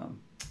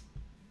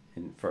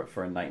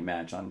for a night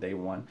match on day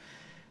 1.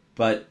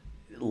 But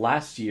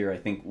last year, I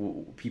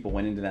think people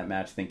went into that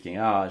match thinking,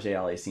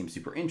 Auger-Aliassime seems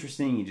super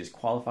interesting. He just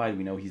qualified.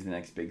 We know he's the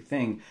next big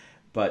thing.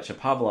 But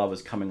Shapovalov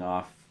was coming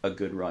off a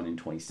good run in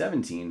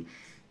 2017,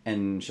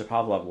 and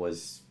Shapovalov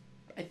was,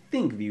 I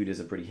think, viewed as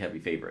a pretty heavy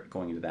favorite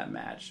going into that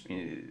match. I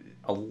mean,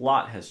 a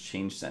lot has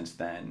changed since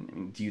then. I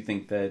mean, do you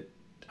think that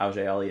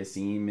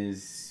Auger-Aliassime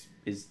is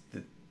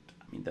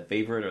the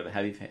favorite or the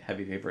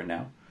heavy favorite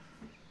now?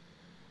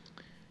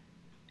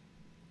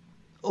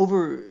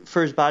 For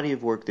his body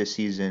of work this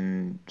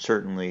season,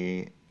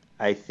 certainly.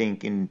 I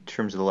think in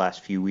terms of the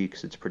last few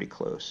weeks, it's pretty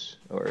close.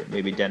 Or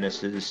maybe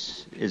Dennis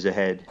is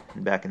ahead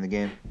and back in the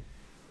game.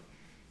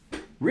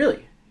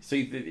 Really? So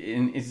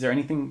is there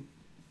anything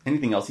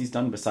else he's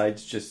done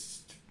besides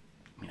just...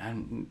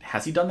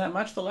 has he done that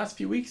much the last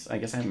few weeks? I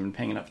guess I haven't been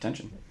paying enough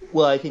attention.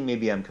 Well, I think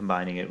maybe I'm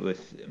combining it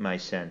with my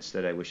sense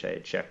that I wish I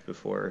had checked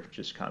before,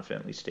 just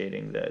confidently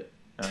stating that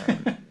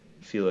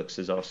Felix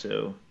has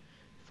also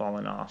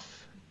fallen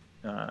off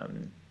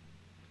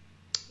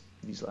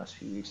these last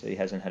few weeks, that he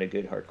hasn't had a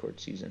good hardcourt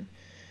season.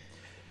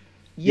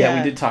 Yeah,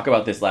 we did talk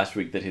about this last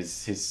week, that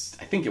his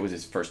I think it was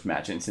his first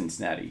match in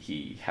Cincinnati,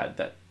 he had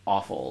that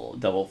awful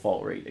double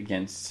fault rate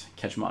against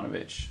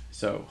Kecmanovic.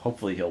 So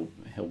hopefully he'll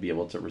be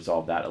able to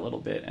resolve that a little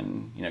bit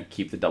and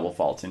keep the double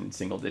faults in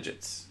single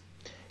digits.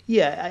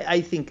 Yeah,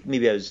 I think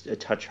maybe I was a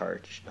touch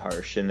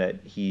harsh in that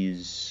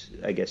he's,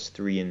 I guess,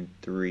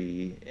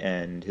 3-3,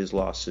 and his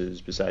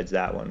losses besides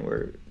that one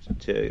were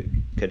to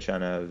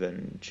Khachanov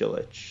and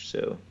Cilic.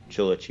 So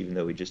Cilic, even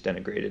though we just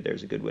denigrated,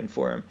 there's a good win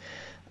for him.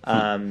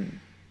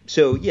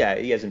 So yeah,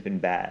 he hasn't been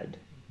bad,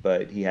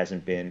 but he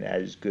hasn't been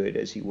as good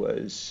as he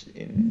was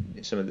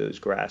in some of those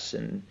grass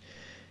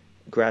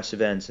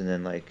events, and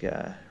then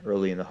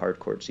early in the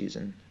hardcourt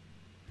season.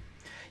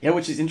 Yeah,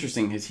 which is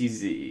interesting because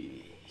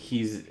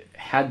he's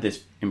had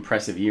this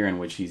impressive year in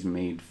which he's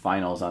made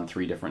finals on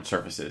 3 different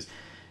surfaces,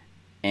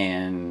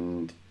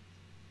 and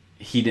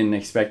he didn't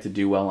expect to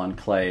do well on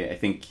clay. I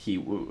think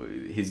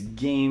his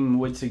game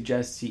would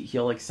suggest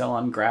he'll excel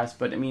on grass,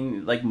 but I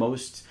mean, like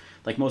most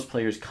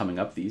players coming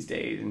up these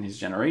days in his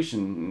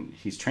generation,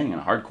 he's training on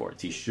hard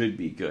courts. He should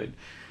be good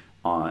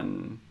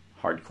on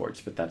hard courts,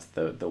 but that's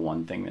the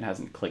one thing that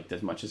hasn't clicked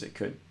as much as it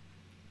could.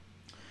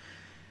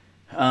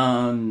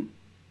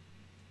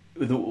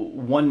 The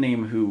one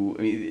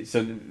name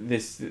so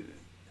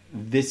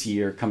this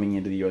year coming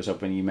into the U.S.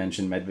 Open, you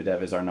mentioned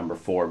Medvedev is our number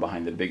 4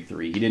 behind the big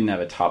 3. He didn't have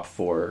a top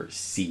 4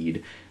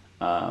 seed,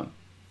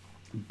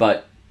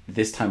 but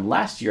this time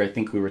last year, I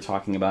think we were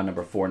talking about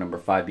number 4, number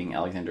 5 being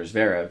Alexander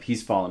Zverev.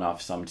 He's fallen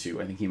off some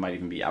too. I think he might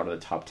even be out of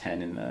the top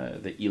 10 in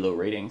the ELO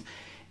ratings.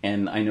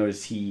 And I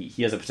noticed he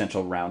has a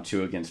potential round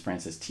 2 against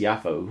Francis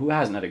Tiafoe, who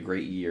hasn't had a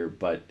great year,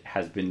 but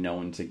has been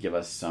known to give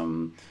us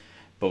some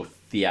both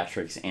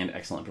theatrics and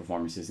excellent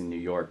performances in New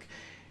York.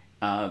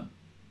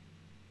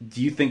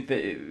 Do you think that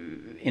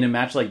in a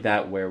match like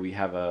that, where we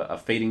have a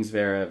fading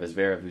Zverev, a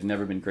Zverev who's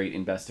never been great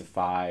in best of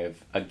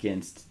 5,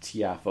 against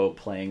Tiafoe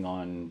playing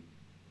on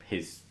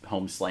his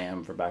home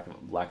slam, for lack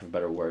of a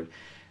better word,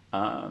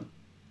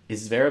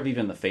 is Zverev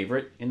even the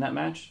favorite in that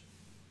match?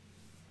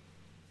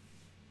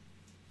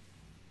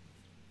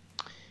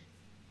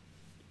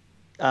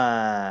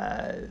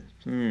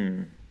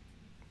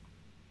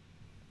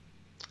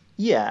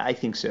 Yeah, I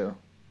think so,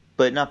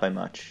 but not by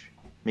much.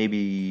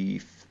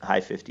 maybe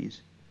high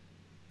 50s.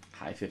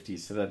 High 50s.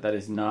 So that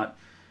is not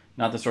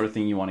the sort of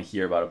thing you want to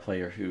hear about a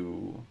player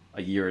who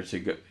a year or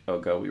two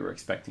ago we were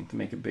expecting to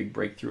make a big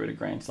breakthrough at a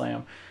Grand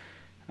Slam.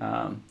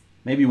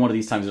 Maybe one of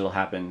these times it'll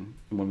happen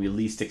when we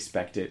least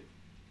expect it.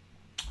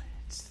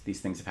 These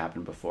things have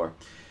happened before.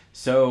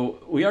 So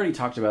we already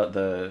talked about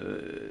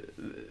the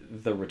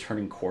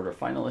returning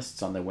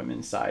quarterfinalists on the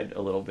women's side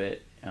a little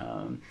bit.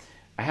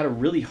 I had a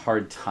really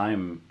hard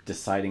time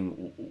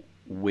deciding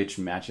which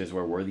matches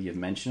were worthy of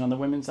mention on the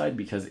women's side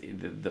because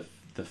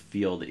the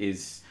field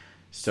is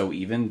so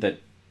even that,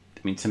 I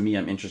mean, to me,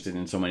 I'm interested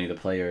in so many of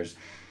the players.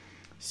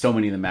 So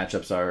many of the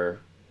matchups are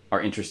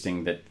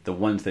interesting that the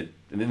ones that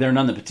there are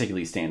none that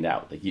particularly stand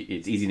out. Like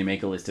it's easy to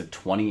make a list of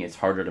 20. It's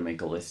harder to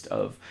make a list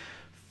of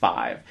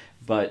 5.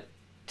 But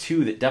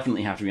 2 that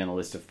definitely have to be on the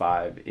list of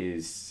 5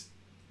 is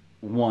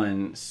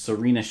 1,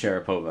 Serena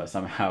Sharapova.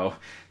 Somehow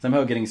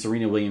getting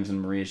Serena Williams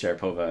and Maria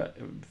Sharapova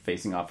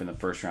facing off in the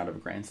first round of a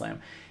Grand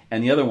Slam.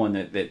 And the other one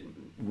that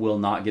will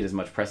not get as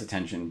much press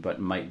attention but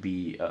might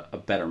be a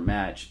better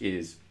match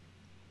is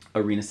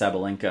Aryna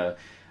Sabalenka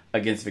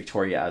against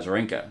Victoria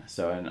Azarenka.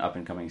 So an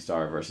up-and-coming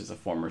star versus a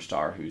former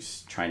star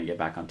who's trying to get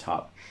back on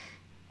top.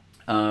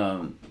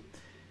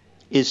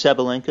 Is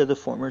Sabalenka the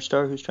former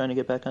star who's trying to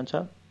get back on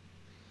top?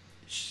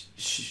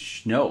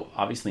 No,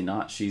 obviously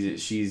not.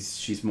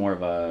 She's more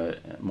of a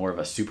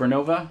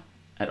supernova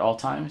at all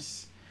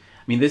times.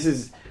 I mean, this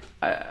is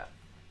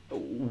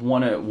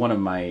one of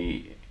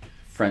my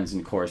friends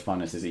in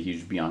correspondence is a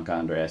huge Bianca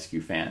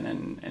Andreescu fan,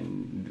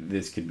 and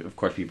this could of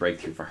course be a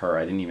breakthrough for her.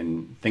 I didn't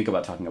even think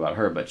about talking about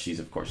her, but she's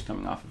of course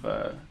coming off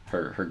of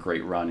her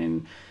great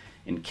run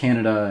in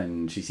Canada,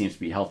 and she seems to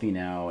be healthy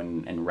now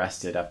and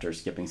rested after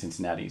skipping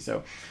Cincinnati.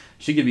 So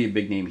she could be a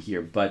big name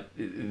here, but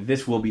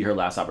this will be her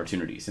last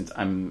opportunity since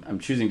I'm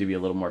choosing to be a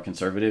little more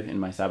conservative in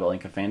my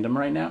Sabalenka fandom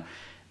right now.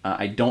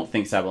 I don't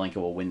think Sabalenka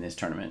will win this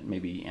tournament.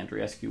 Maybe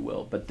Andreescu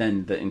will, but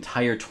then the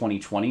entire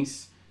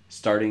 2020s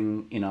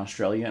starting in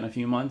Australia in a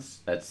few months,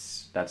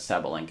 that's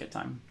Sabalenka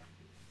time.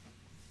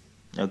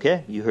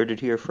 Okay, you heard it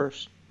here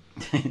first.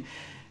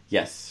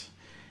 Yes.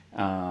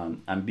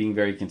 I'm being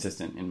very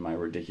consistent in my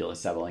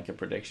ridiculous Sabalenka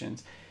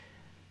predictions.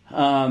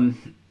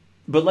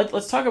 But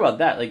let's talk about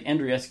that. Like,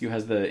 Andreescu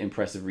has the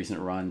impressive recent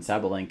run.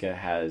 Sabalenka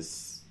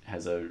has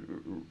a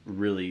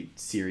really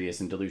serious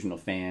and delusional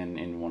fan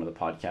in one of the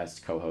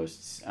podcast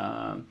co-hosts.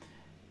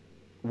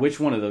 Which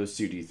one of those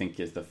two do you think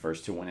is the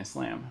first to win a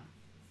slam?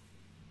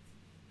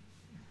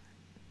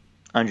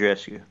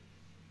 Andreescu.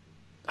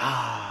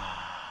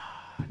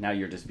 Now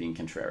you're just being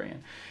contrarian.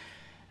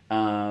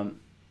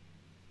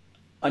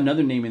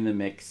 Another name in the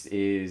mix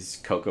is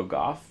Coco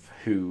Gauff,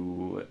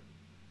 who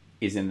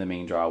is in the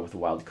main draw with a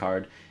wild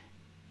card.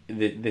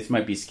 This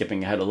might be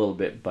skipping ahead a little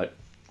bit, but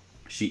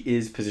she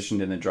is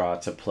positioned in the draw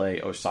to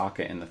play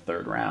Osaka in the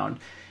third round.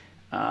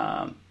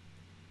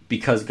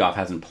 Because Gauff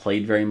hasn't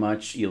played very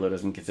much, Elo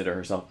doesn't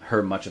consider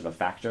her much of a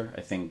factor.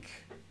 I think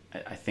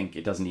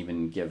it doesn't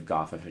even give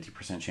Gauff a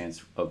 50%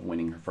 chance of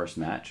winning her first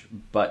match.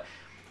 But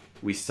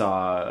we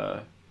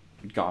saw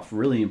Gauff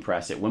really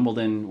impress at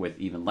Wimbledon with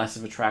even less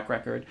of a track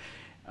record.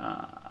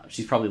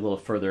 She's probably a little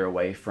further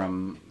away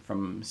from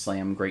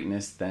slam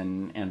greatness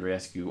than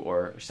Andreescu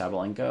or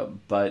Sabalenka.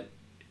 But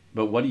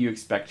what do you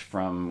expect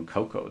from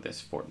Coco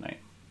this fortnight?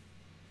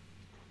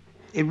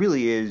 It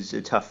really is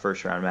a tough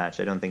first round match.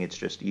 I don't think it's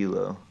just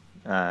Elo.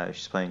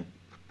 She's playing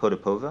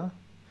Potapova.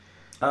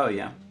 Oh,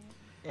 yeah.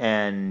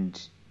 And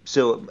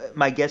so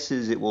my guess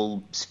is it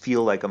will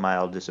feel like a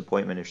mild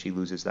disappointment if she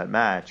loses that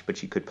match, but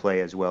she could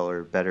play as well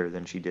or better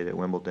than she did at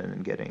Wimbledon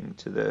and getting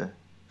to the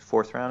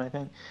fourth round, I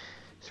think,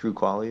 through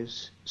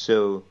qualies.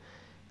 So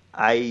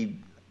I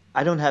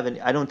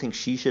don't think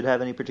she should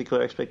have any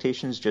particular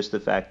expectations, just the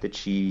fact that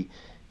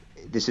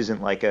this is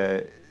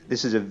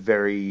a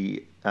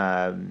very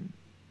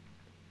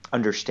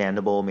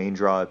understandable main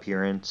draw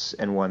appearance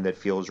and one that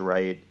feels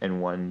right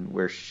and one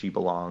where she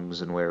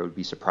belongs and where it would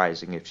be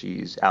surprising if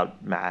she's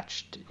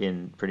outmatched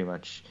in pretty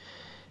much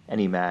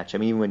any match. I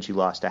mean, even when she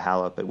lost to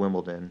Halep at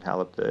Wimbledon,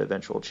 Halep the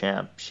eventual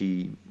champ,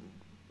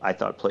 I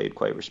thought played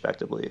quite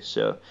respectably.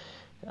 So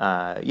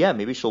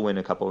maybe she'll win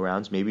a couple of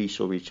rounds. Maybe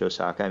she'll reach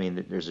Osaka. I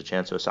mean, there's a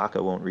chance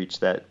Osaka won't reach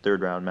that third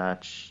round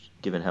match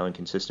given how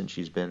inconsistent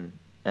she's been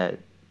at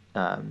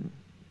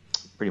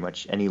pretty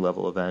much any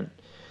level event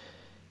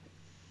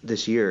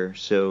this year.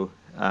 So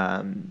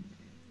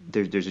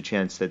there's a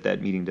chance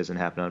that meeting doesn't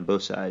happen on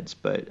both sides.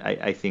 But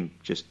I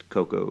think just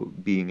Coco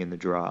being in the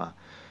draw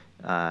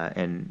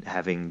and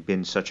having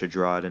been such a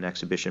draw at an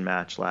exhibition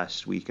match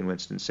last week in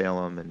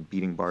Winston-Salem and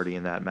beating Barty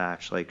in that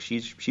match, like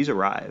she's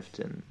arrived,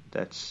 and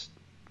that's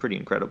pretty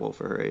incredible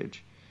for her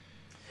age.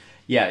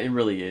 Yeah, it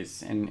really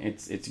is, and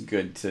it's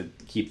good to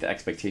keep the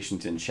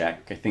expectations in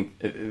check. I think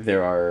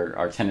there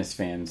are tennis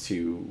fans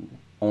who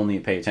only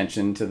pay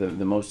attention to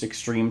the most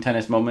extreme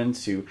tennis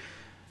moments, who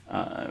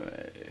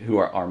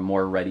are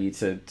more ready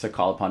to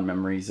call upon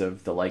memories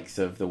of the likes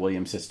of the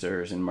Williams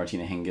sisters and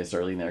Martina Hingis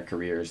early in their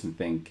careers and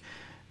think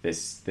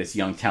this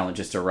young talent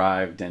just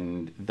arrived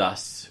and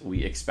thus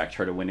we expect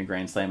her to win a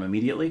Grand Slam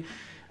immediately.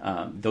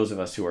 Those of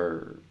us who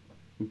are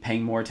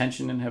paying more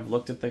attention and have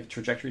looked at the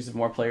trajectories of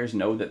more players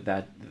know that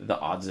the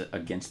odds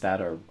against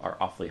that are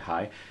awfully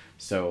high.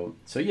 So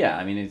yeah,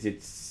 I mean,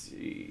 it's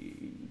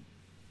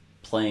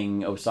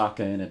playing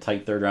Osaka in a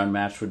tight third round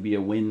match would be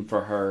a win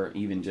for her.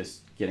 Even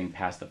just getting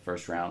past the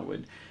first round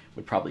would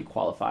probably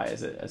qualify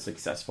as a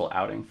successful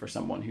outing for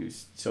someone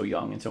who's so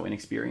young and so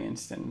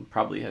inexperienced and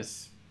probably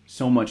has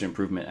so much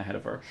improvement ahead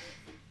of her.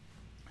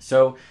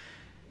 So,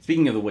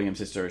 speaking of the Williams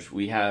sisters,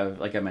 we have,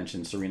 like I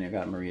mentioned, Serena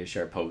got Maria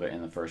Sharapova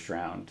in the first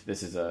round.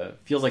 This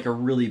feels like a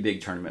really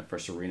big tournament for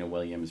Serena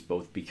Williams,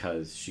 both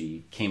because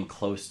she came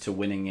close to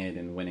winning it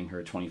and winning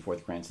her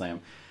 24th Grand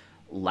Slam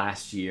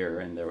last year,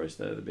 and there was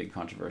the big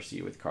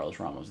controversy with Carlos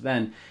Ramos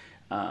then.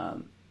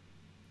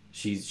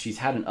 She's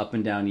had an up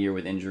and down year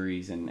with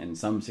injuries and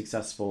some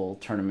successful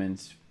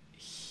tournaments.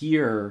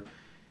 Here,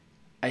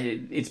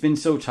 it's been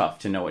so tough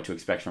to know what to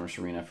expect from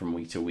Serena from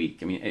week to week.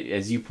 I mean,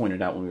 as you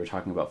pointed out when we were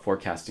talking about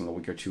forecasting a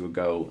week or two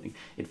ago,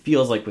 it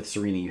feels like with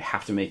Serena you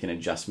have to make an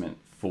adjustment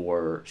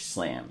for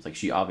slams. Like,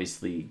 she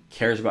obviously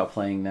cares about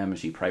playing them and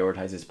she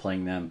prioritizes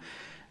playing them.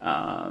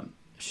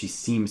 She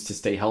seems to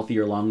stay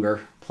healthier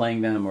longer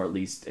playing them, or at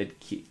least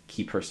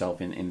keep herself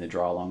in the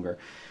draw longer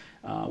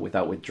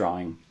without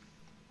withdrawing.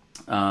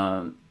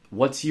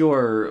 What's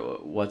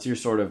your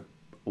sort of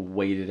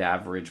weighted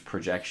average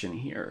projection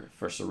here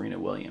for Serena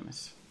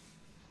Williams?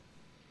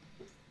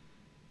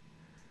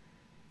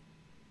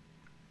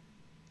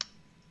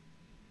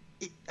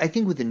 I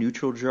think with a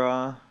neutral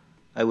draw,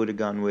 I would have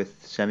gone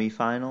with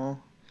semifinal,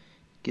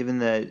 given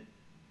that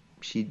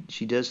she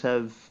does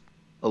have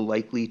a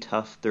likely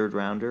tough third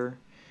rounder.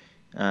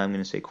 I'm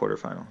going to say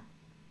quarterfinal.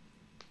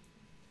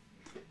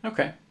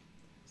 Okay.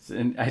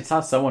 And I saw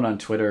someone on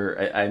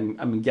Twitter.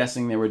 I'm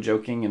guessing they were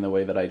joking in the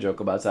way that I joke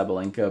about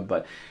Sabalenka,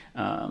 but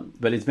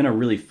it's been a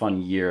really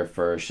fun year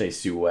for Shea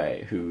Su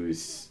Wei,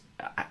 who's,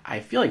 I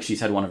feel like she's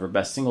had one of her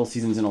best singles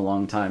seasons in a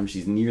long time.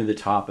 She's near the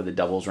top of the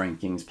doubles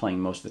rankings, playing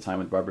most of the time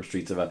with Barbara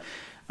Strycova.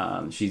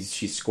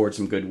 She's scored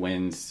some good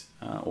wins,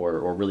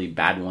 or really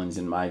bad ones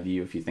in my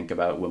view, if you think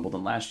about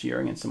Wimbledon last year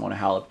against Simona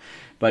Halep.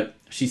 But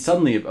she's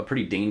suddenly a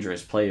pretty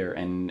dangerous player,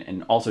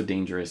 and also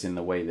dangerous in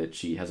the way that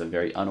she has a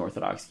very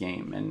unorthodox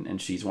game,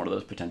 and she's one of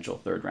those potential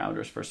third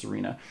rounders for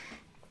Serena.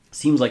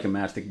 Seems like a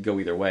match that could go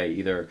either way.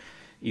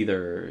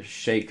 Either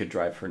Shea could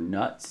drive her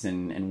nuts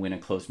and win a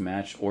close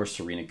match, or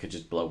Serena could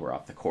just blow her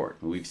off the court.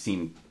 We've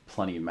seen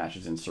plenty of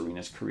matches in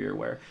Serena's career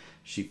where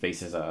she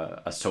faces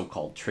a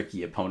so-called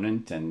tricky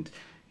opponent, and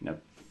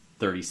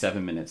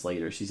 37 minutes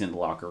later she's in the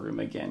locker room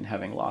again,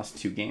 having lost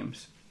 2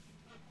 games.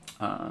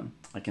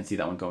 I can see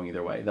that one going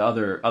either way. The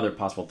other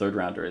possible third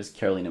rounder is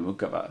Karolina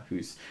Muchova,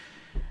 who's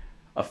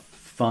a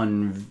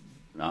fun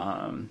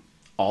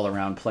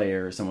all-around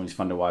player, someone who's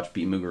fun to watch.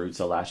 Beat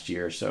Muguruza last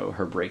year, so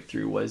her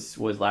breakthrough was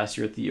last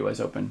year at the U.S.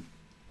 Open.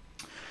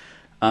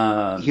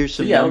 Here's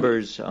some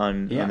numbers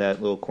on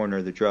that little corner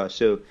of the draw.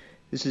 So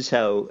this is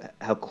how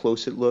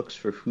close it looks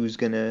for who's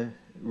going to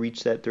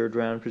reach that third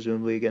round,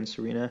 presumably against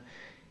Serena.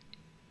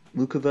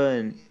 Muchova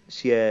and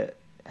Xie,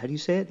 how do you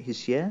say it?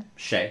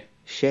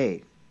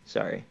 Shea.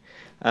 Sorry.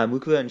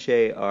 Muchova and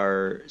Shea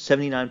are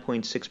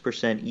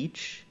 79.6%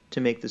 each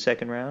to make the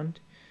second round.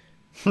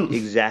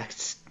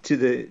 Exact to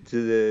the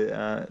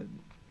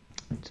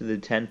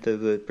 10th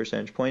of a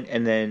percentage point.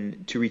 And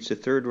then to reach the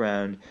third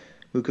round,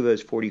 Muchova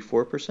is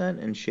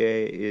 44% and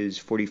Shea is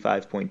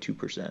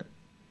 45.2%.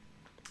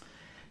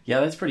 Yeah,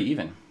 that's pretty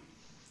even.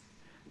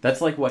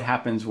 That's like what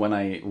happens when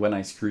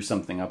I screw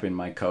something up in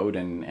my code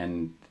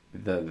and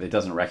it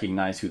doesn't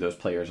recognize who those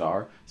players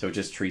are, so it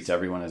just treats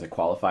everyone as a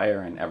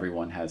qualifier, and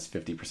everyone has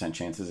 50%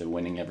 chances of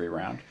winning every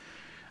round.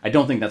 I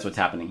don't think that's what's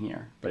happening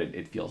here, but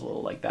it feels a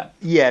little like that.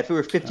 Yeah, if it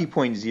were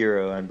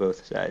 50.0 on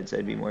both sides,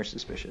 I'd be more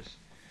suspicious.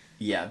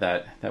 Yeah,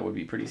 that would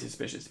be pretty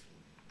suspicious.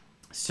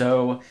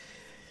 So,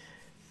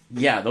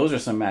 yeah, those are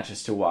some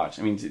matches to watch.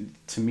 I mean,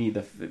 to me,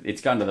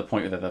 it's gotten to the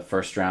point that the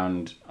first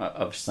round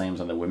of slams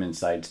on the women's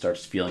side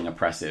starts feeling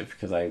oppressive,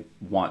 because I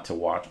want to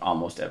watch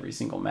almost every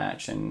single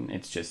match, and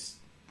it's just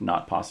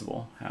not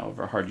possible,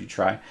 however hard you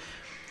try.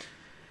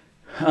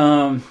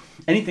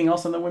 Anything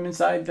else on the women's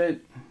side that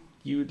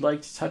you'd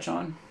like to touch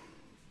on?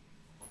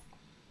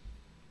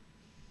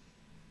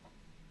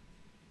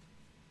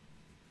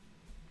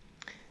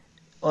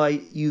 Well,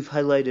 you've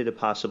highlighted a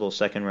possible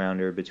second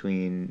rounder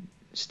between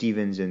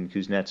Stevens and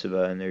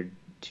Kuznetsova, and they're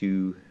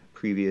 2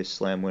 previous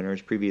Slam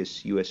winners,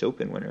 previous U.S.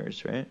 Open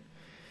winners, right?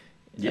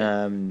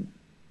 Yeah.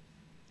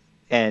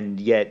 And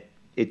yet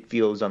it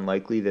feels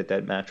unlikely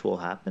that match will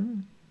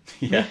happen.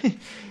 Yeah.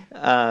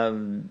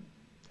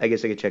 I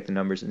guess I could check the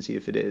numbers and see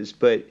if it is.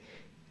 But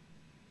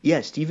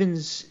yeah,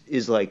 Stevens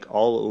is like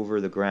all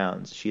over the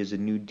grounds. She has a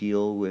new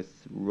deal with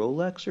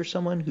Rolex or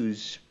someone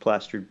who's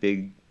plastered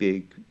big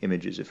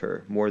images of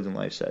her, more than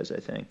life size, I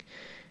think.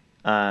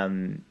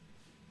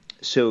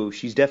 So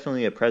she's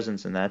definitely a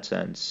presence in that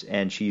sense,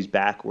 and she's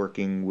back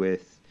working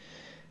with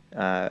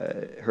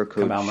her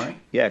coach. Kamau Murray?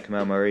 Yeah,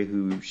 Kamau Murray,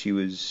 who she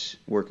was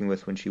working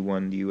with when she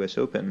won the U.S.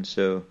 Open.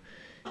 So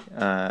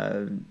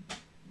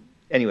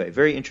anyway,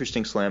 very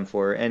interesting slam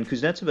for her. And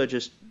Kuznetsova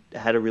just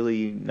had a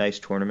really nice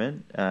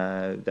tournament.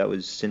 That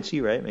was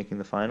Cincy, right, making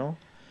the final.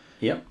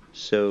 Yep.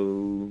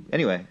 So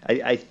anyway,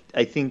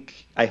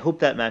 I hope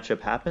that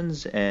matchup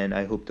happens, and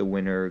I hope the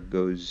winner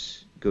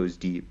goes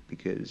deep,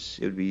 because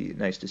it would be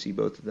nice to see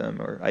both of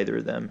them, or either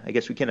of them. I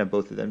guess we can't have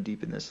both of them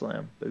deep in this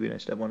slam, but it'd be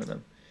nice to have one of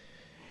them.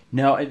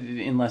 No,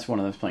 unless one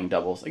of them's playing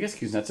doubles. I guess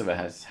Kuznetsova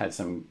has had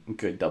some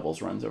good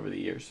doubles runs over the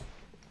years.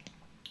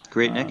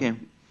 Great net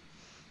game.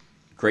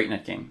 Great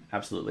net game,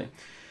 absolutely.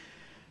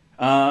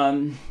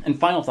 And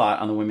final thought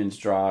on the women's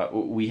draw,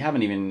 we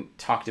haven't even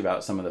talked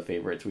about some of the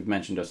favorites. We've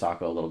mentioned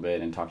Osaka a little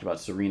bit and talked about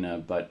Serena,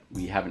 but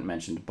we haven't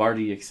mentioned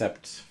Barty,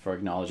 except for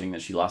acknowledging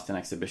that she lost an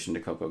exhibition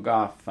to Coco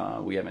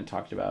Gauff. We haven't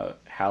talked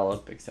about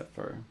Halep, except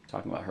for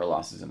talking about her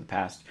losses in the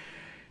past.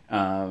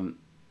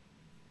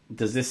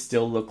 Does this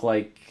still look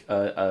like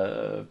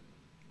a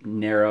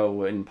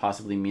narrow and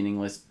possibly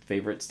meaningless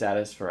favorite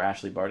status for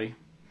Ashley Barty?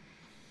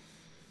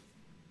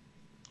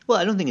 Well,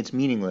 I don't think it's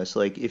meaningless.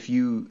 Like, if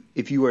you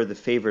are the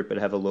favorite but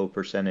have a low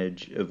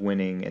percentage of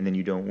winning and then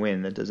you don't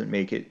win, that doesn't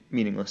make it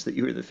meaningless that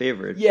you were the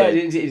favorite. Yeah,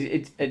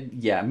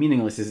 yeah,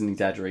 meaningless is an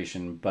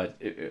exaggeration,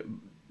 but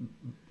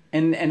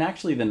and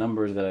actually the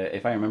numbers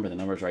if I remember the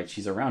numbers right,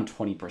 she's around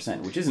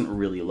 20%, which isn't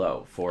really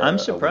low for I'm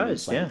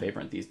surprised, a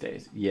favorite these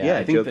days. Yeah,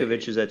 I think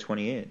Djokovic is at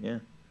 28. Yeah.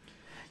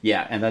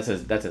 Yeah, and that's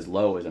as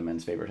low as a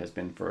men's favorite has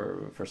been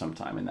for some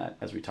time, and that,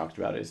 as we talked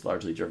about, is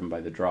largely driven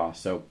by the draw.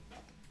 So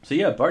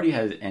yeah, Barty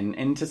has,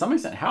 and to some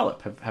extent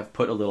Halep have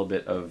put a little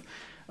bit of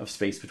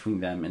space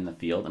between them in the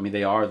field. I mean,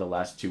 they are the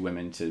last two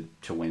women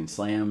to win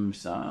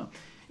slams.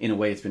 In a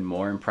way, it's been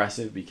more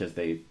impressive because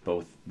they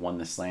both won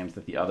the slams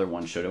that the other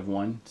one should have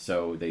won.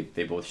 So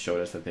they both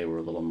showed us that they were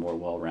a little more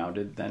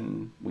well-rounded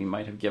than we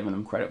might have given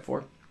them credit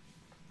for.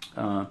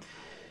 But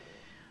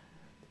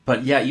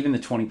yeah, even the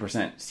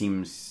 20%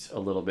 seems a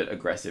little bit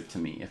aggressive to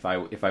me. If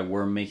I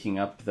were making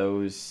up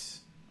those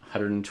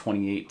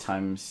 128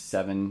 times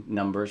 7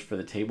 numbers for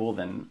the table,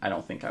 then I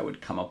don't think I would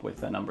come up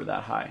with a number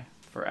that high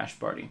for Ash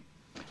Barty.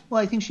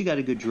 Well, I think she got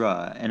a good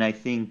draw, and I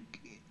think,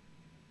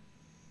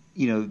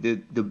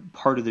 the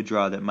part of the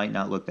draw that might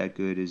not look that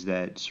good is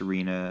that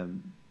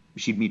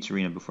she'd meet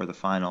Serena before the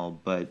final,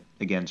 but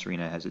again,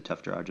 Serena has a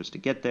tough draw just to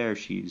get there.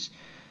 She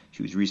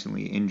was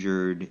recently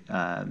injured.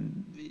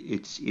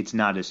 It's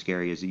not as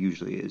scary as it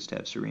usually is to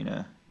have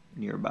Serena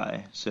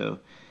nearby. So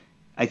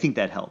I think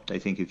that helped. I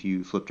think if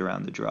you flipped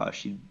around the draw,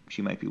 she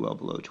might be well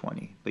below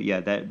 20. But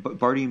yeah,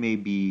 Barty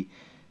may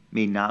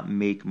not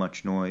make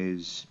much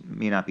noise,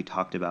 may not be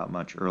talked about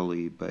much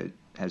early, but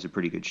has a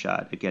pretty good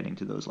shot at getting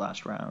to those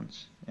last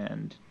rounds,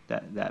 and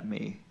that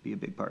may be a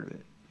big part of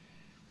it.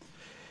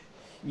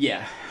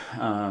 Yeah,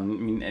 I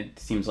mean, it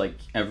seems like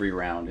every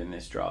round in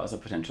this draw is a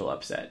potential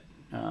upset,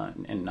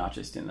 and not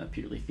just in the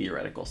purely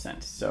theoretical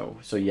sense. So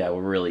yeah,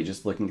 we're really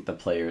just looking at the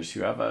players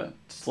who have a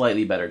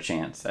slightly better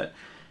chance at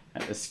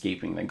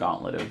escaping the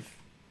gauntlet of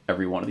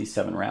every one of these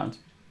 7 rounds.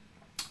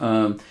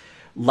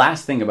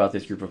 Last thing about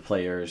this group of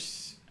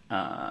players,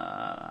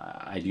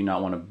 I do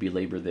not want to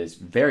belabor this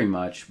very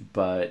much,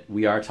 but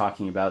we are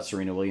talking about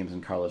Serena Williams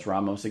and Carlos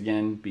Ramos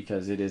again,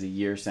 because it is a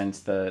year since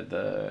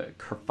the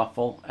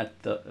kerfuffle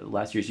at the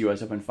last year's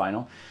U.S. Open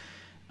final.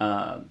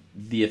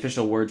 The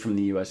official word from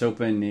the U.S.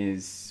 Open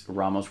is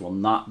Ramos will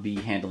not be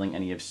handling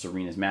any of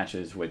Serena's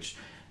matches, which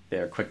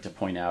they're quick to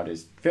point out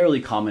is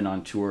fairly common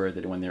on tour,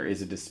 that when there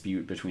is a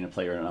dispute between a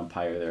player and an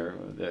umpire,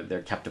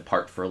 they're kept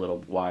apart for a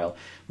little while.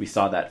 We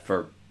saw that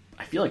for,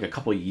 I feel like, a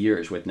couple of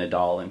years with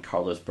Nadal and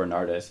Carlos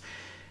Bernardes.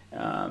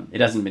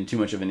 It hasn't been too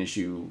much of an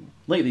issue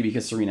lately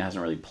because Serena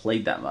hasn't really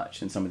played that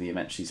much. In some of the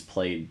events she's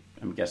played,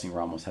 I'm guessing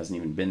Ramos hasn't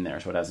even been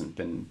there, so it hasn't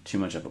been too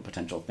much of a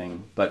potential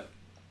thing. But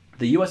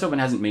the U.S. Open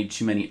hasn't made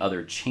too many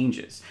other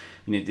changes.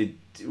 I mean,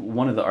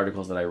 one of the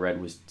articles that I read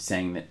was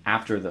saying that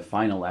after the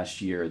final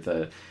last year,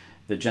 the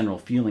general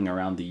feeling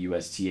around the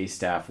USTA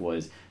staff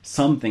was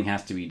something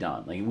has to be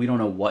done. Like, we don't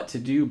know what to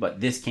do, but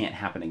this can't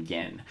happen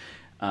again.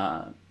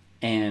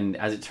 And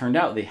as it turned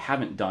out, they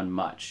haven't done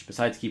much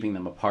besides keeping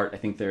them apart. I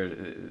think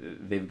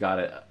they've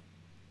got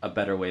a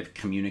better way of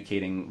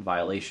communicating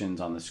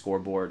violations on the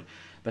scoreboard,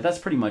 but that's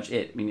pretty much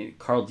it. I mean,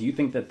 Carl, do you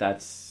think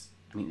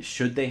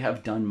should they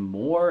have done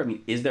more? I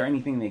mean, is there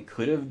anything they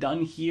could have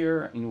done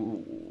here? I mean,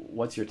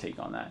 what's your take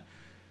on that?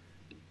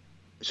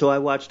 So I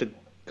watched a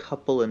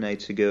couple of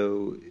nights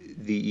ago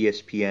the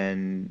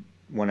ESPN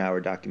 1-hour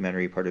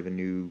documentary, part of a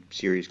new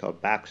series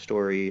called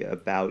Backstory,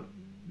 about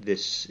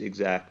this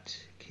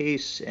exact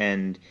case,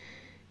 and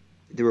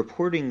the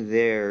reporting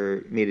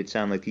there made it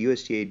sound like the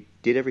USTA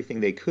did everything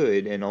they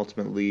could, and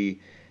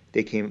ultimately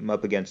they came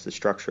up against the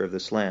structure of the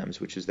slams,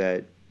 which is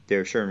that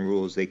there are certain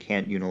rules they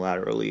can't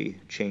unilaterally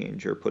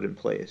change or put in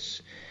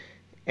place.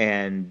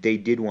 And they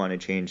did want to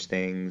change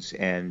things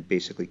and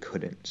basically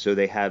couldn't. So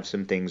they have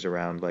some things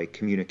around like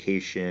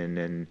communication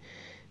and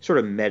sort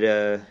of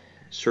meta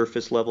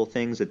surface level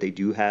things that they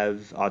do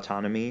have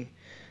autonomy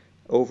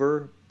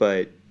over,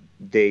 but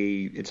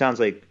it sounds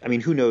like, I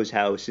mean, who knows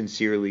how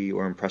sincerely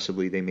or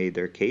impressively they made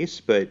their case,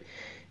 but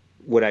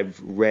what I've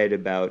read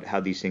about how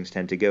these things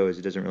tend to go is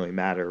it doesn't really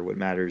matter. What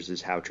matters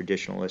is how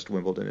traditionalist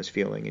Wimbledon is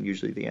feeling, and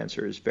usually the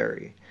answer is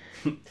very.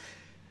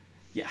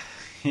 Yeah.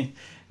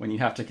 When you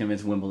have to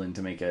convince Wimbledon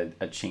to make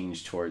a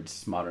change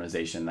towards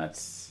modernization,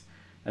 that's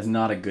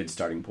not a good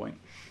starting point.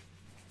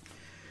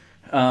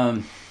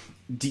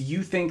 Do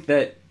you think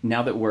that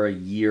now that we're a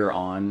year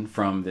on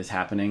from this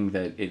happening,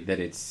 that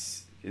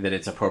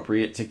it's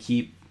appropriate to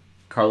keep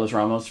Carlos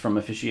Ramos from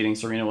officiating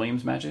Serena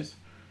Williams matches?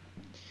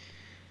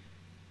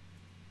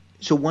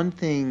 So one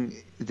thing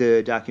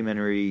the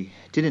documentary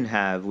didn't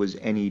have was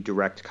any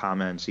direct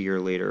comments a year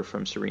later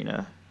from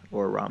Serena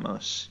or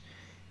Ramos.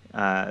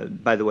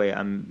 By the way,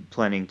 I'm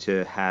planning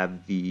to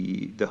have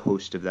the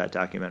host of that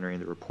documentary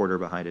and the reporter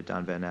behind it,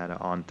 Don Van Natta,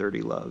 on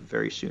 30 Love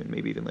very soon,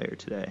 maybe even later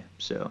today.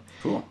 So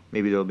cool.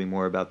 Maybe there'll be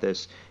more about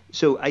this.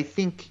 So I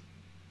think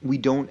we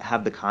don't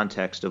have the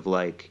context of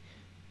like,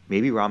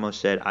 maybe Ramos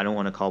said, I don't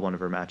want to call one of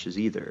her matches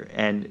either.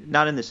 And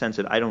not in the sense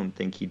that I don't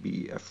think he'd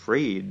be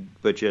afraid,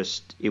 but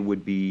just it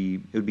would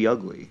be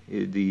ugly.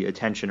 The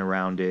attention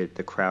around it,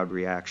 the crowd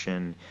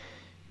reaction,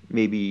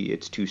 maybe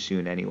it's too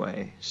soon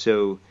anyway.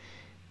 So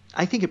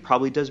I think it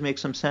probably does make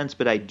some sense,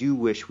 but I do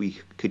wish we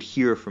could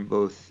hear from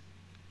both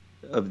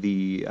of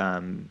the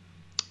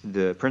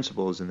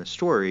principals in the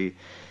story.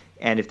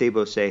 And if they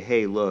both say,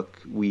 hey, look,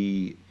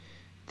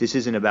 this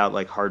isn't about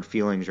like hard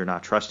feelings or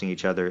not trusting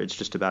each other. It's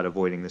just about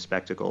avoiding the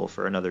spectacle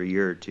for another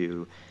year or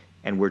two,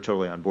 and we're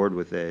totally on board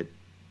with it,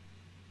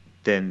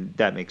 then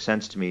that makes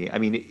sense to me. I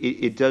mean,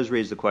 it does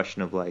raise the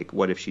question of like,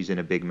 what if she's in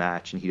a big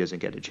match and he doesn't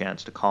get a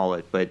chance to call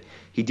it? But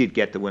he did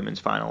get the women's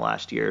final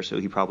last year, so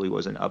he probably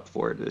wasn't up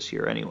for it this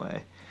year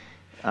anyway.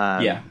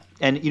 Yeah.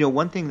 And,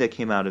 one thing that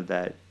came out of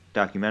that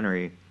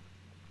documentary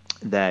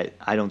that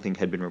I don't think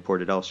had been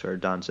reported elsewhere,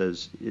 Don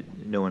says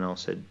no one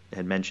else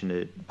had mentioned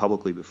it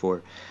publicly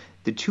before.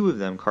 The two of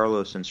them,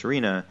 Carlos and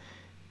Serena,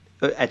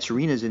 at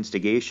Serena's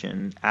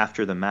instigation,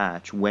 after the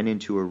match, went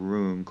into a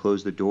room,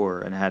 closed the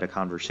door, and had a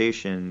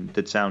conversation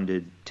that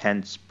sounded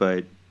tense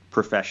but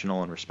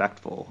professional and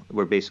respectful,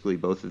 where basically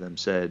both of them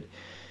said,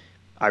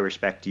 I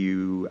respect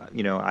you,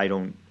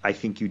 I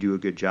think you do a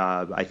good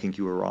job, I think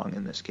you were wrong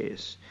in this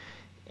case.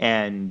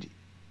 And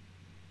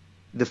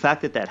the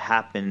fact that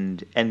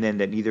happened, and then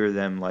that neither of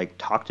them like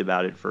talked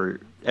about it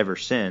for ever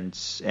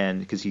since, and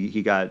because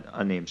he got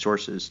unnamed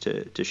sources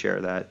to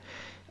share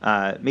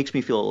that, makes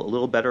me feel a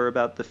little better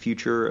about the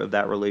future of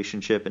that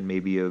relationship and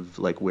maybe of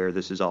like where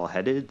this is all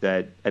headed.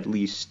 That at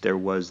least there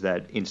was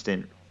that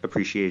instant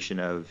appreciation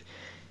of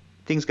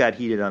things got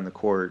heated on the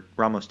court.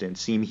 Ramos didn't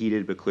seem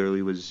heated, but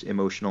clearly was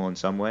emotional in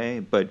some way.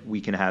 But we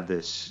can have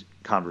this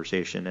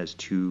conversation as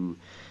two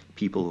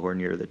people who are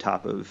near the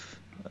top of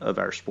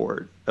our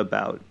sport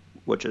about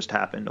what just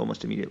happened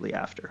almost immediately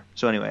after.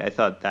 So anyway, I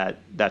thought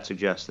that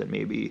suggests that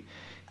maybe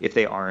if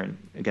they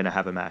aren't going to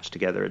have a match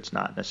together, it's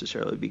not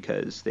necessarily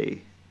because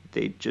they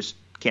just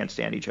can't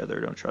stand each other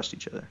or don't trust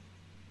each other.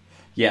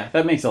 Yeah,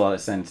 that makes a lot of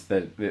sense,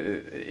 that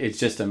it's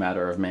just a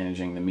matter of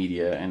managing the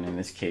media, and in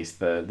this case,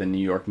 the New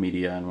York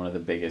media and one of the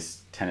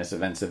biggest tennis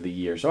events of the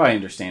year. So I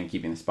understand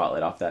keeping the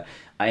spotlight off that.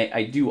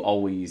 I do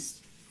always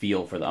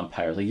feel for the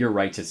umpires. Like, you're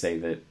right to say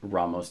that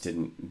Ramos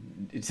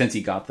didn't, since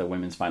he got the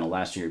women's final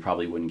last year, he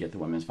probably wouldn't get the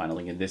women's final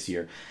again this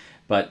year.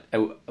 But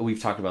we've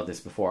talked about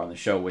this before on the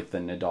show with the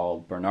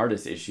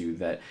Nadal-Bernardus issue,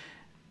 that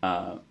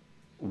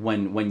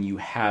when you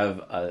have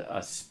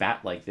a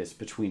spat like this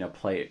between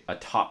a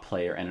top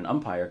player and an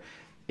umpire,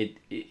 it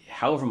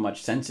however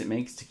much sense it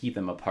makes to keep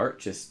them apart,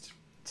 just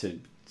to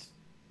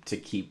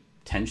keep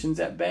tensions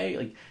at bay,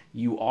 like,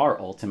 you are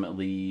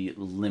ultimately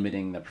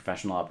limiting the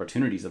professional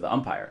opportunities of the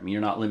umpire. I mean, you're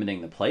not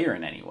limiting the player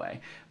in any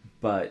way,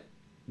 but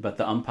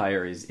the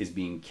umpire is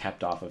being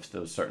kept off of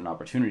those certain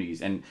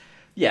opportunities. And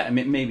yeah, I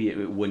mean, maybe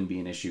it wouldn't be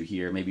an issue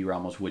here. Maybe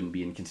Ramos wouldn't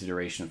be in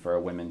consideration for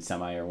a women's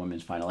semi or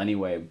women's final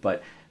anyway.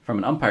 But from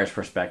an umpire's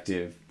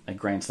perspective, a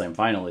Grand Slam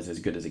final is as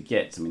good as it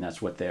gets. I mean,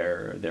 that's what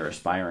they're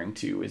aspiring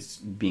to, is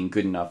being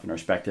good enough and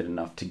respected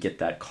enough to get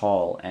that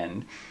call.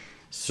 And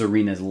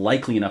Serena's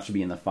likely enough to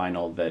be in the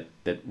final that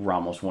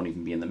Ramos won't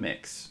even be in the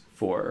mix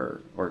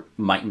for, or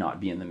might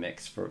not be in the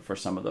mix for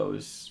some of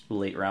those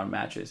late round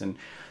matches. And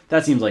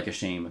that seems like a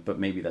shame, but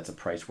maybe that's a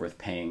price worth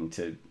paying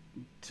to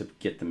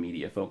get the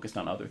media focused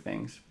on other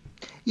things.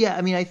 Yeah,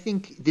 I mean, I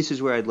think this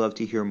is where I'd love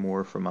to hear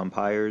more from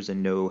umpires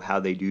and know how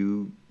they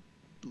do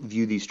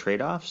view these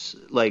trade-offs.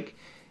 Like,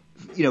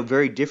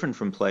 very different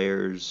from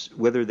players,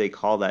 whether they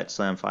call that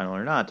slam final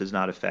or not does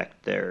not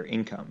affect their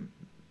income,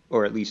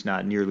 or at least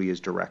not nearly as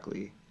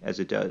directly as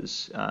it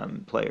does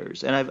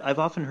players. And I've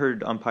often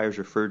heard umpires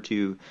referred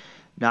to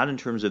not in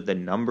terms of the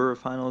number of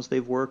finals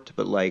they've worked,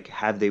 but like,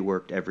 have they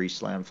worked every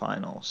slam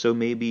final? So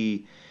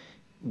maybe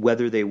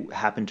whether they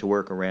happen to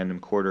work a random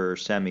quarter or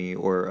semi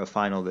or a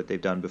final that they've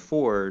done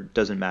before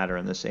doesn't matter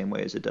in the same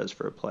way as it does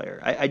for a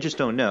player. I just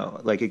don't know.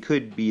 Like, it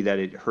could be that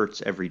it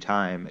hurts every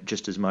time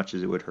just as much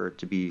as it would hurt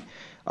to be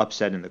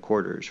upset in the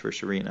quarters for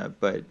Serena.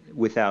 But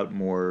without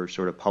more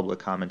sort of public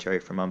commentary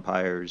from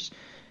umpires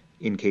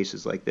in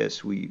cases like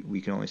this,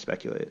 we can only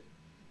speculate.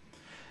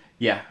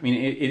 Yeah, I mean,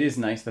 it is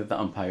nice that the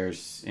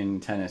umpires in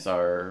tennis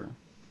are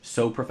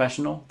so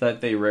professional that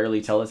they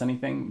rarely tell us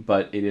anything,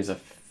 but it is a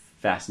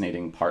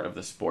fascinating part of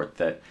the sport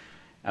that,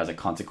 as a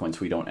consequence,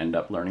 we don't end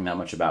up learning that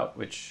much about,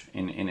 which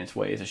in its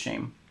way is a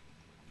shame.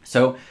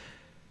 So,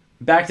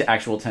 back to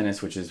actual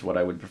tennis, which is what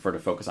I would prefer to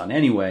focus on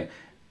anyway.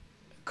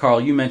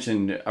 Carl, you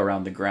mentioned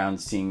around the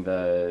grounds seeing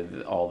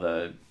all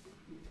the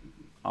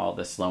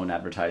Sloan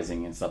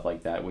advertising and stuff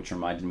like that, which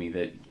reminded me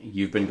that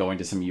you've been going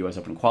to some U.S.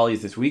 Open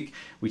qualies this week.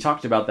 We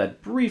talked about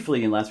that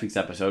briefly in last week's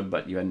episode,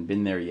 but you hadn't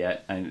been there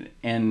yet.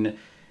 And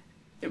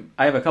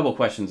I have a couple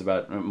questions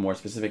about more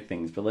specific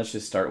things, but let's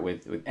just start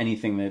with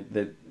anything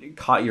that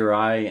caught your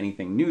eye,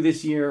 anything new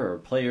this year, or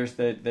players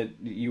that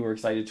you were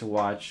excited to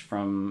watch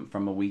from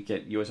a week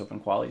at U.S. Open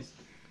qualies.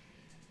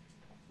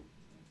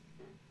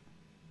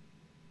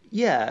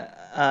 Yeah.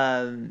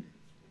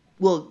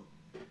 Well,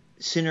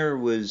 Sinner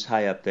was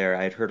high up there.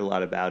 I had heard a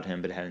lot about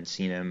him, but hadn't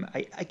seen him.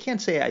 I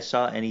can't say I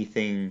saw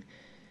anything.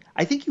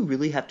 I think you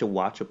really have to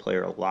watch a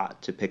player a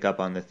lot to pick up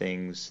on the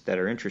things that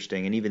are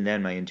interesting. And even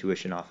then, my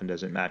intuition often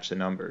doesn't match the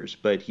numbers.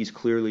 But he's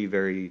clearly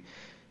very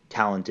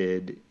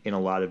talented in a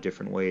lot of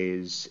different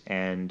ways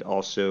and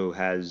also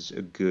has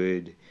a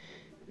good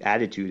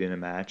attitude in a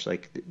match.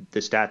 Like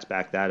the stats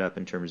back that up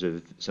in terms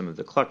of some of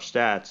the clutch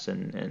stats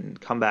and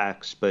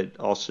comebacks, but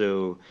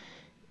also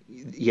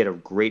he had a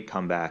great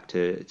comeback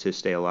to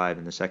stay alive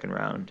in the second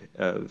round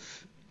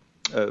of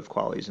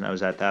qualies, and I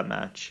was at that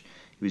match.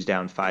 He was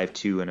down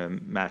 5-2 in a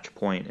match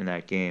point in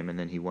that game, and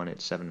then he won it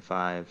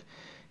 7-5.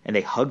 And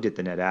they hugged at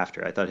the net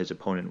after. I thought his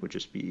opponent would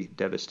just be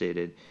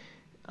devastated.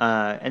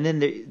 And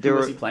then there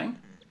was he playing?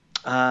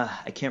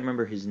 I can't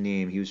remember his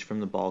name. He was from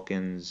the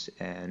Balkans,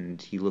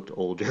 and he looked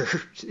older.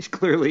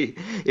 Clearly,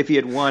 if he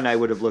had won, I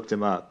would have looked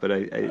him up, but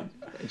I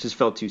just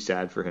felt too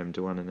sad for him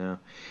to want to know.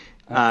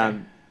 Okay.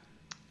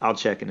 I'll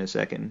check in a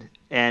second.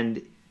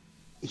 And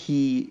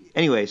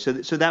anyway, so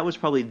that was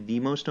probably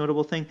the most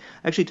notable thing.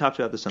 I actually talked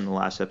about this on the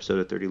last episode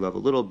of 30 Love a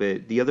little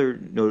bit. The other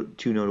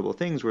two notable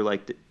things were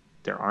like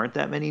there aren't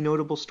that many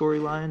notable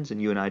storylines,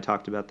 and you and I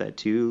talked about that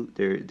too.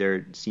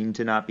 There seem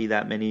to not be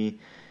that many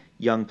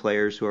young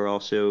players who are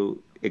also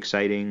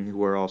exciting,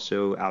 who are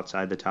also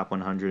outside the top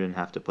 100 and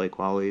have to play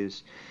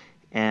qualies.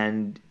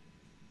 And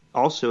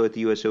also at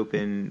the U.S.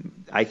 Open,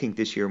 I think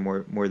this year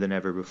more than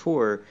ever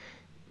before,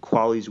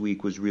 Qualies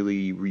Week was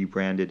really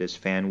rebranded as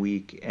Fan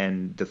Week,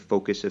 and the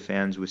focus of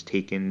fans was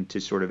taken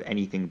to sort of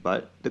anything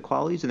but the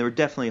qualies. And there were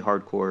definitely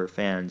hardcore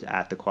fans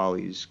at the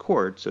qualies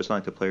court, so it's not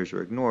like the players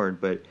were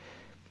ignored, but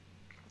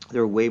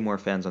there were way more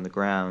fans on the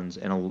grounds,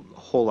 and a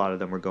whole lot of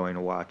them were going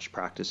to watch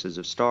practices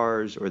of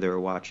stars, or they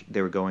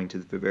were going to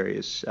the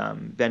various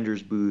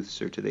vendors'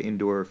 booths or to the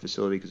indoor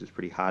facility because it was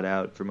pretty hot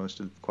out for most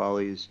of the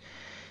qualies.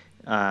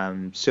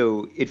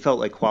 So it felt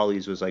like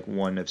qualies was like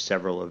one of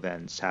several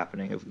events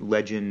happening, of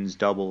legends,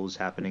 doubles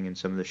happening in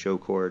some of the show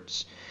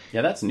courts.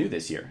 Yeah, that's new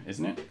this year,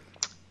 isn't it?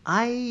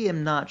 I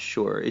am not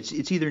sure.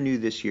 It's either new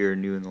this year or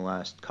new in the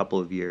last couple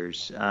of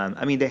years.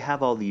 I mean, they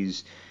have all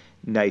these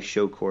nice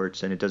show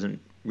courts, and it doesn't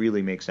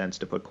really make sense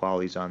to put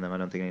qualies on them. I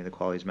don't think any of the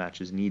qualies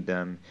matches need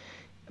them.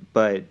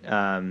 But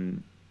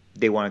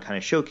they want to kind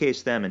of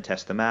showcase them and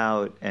test them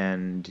out,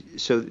 and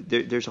so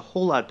there's a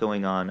whole lot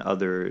going on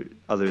other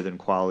than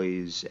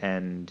qualies,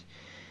 and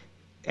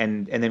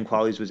then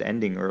qualies was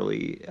ending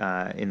early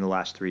in the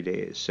last 3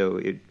 days,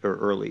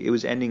 it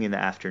was ending in the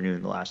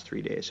afternoon the last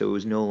 3 days, so it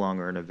was no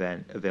longer an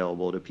event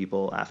available to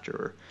people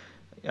after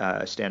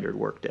a standard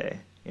work day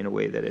in a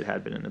way that it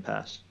had been in the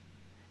past.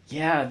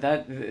 Yeah,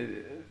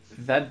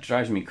 that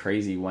drives me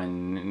crazy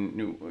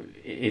when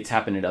it's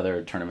happened at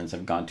other tournaments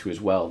I've gone to as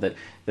well, that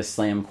the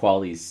slam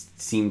qualies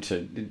seem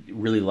to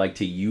really like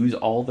to use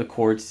all the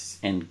courts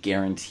and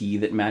guarantee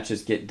that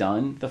matches get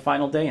done the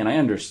final day. And I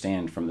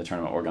understand from the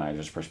tournament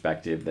organizer's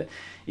perspective that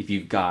if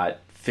you've got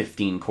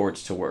 15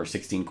 courts to work, or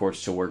 16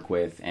 courts to work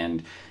with,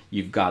 and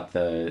you've got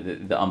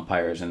the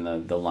umpires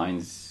and the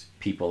lines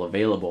people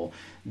available,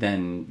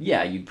 then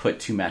yeah, you'd put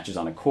 2 matches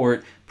on a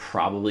court,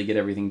 probably get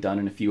everything done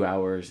in a few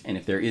hours, and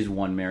if there is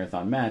one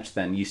marathon match,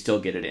 then you still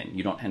get it in.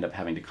 You don't end up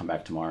having to come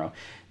back tomorrow.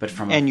 But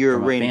you're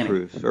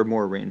rainproof, or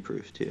more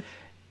rainproof too.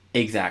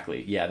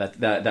 Exactly. Yeah,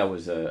 that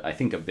was I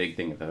think a big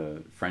thing at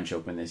the French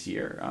Open this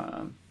year.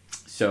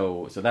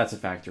 So that's a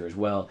factor as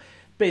well.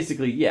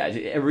 Basically, yeah,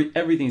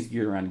 everything's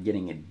geared around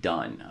getting it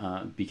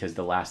done, because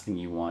the last thing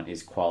you want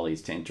is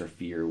qualies to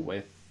interfere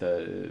with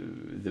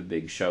the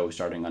big show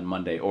starting on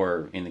Monday,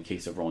 or in the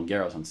case of Roland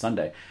Garros on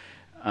Sunday.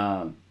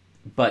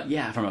 But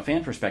yeah, from a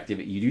fan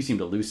perspective, you do seem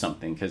to lose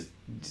something, because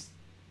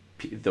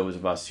those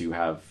of us who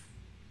have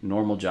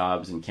normal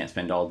jobs and can't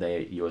spend all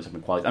day at US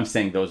Open qualies, I'm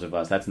saying those of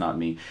us, that's not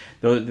me.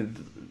 The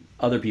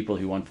other people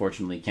who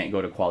unfortunately can't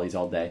go to qualies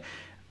all day,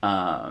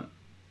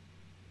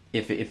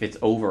 if it's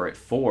over at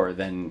 4,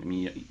 then I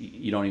mean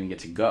you don't even get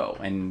to go.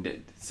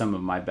 And some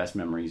of my best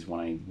memories when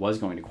I was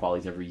going to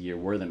qualies every year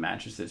were the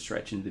matches that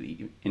stretch into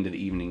the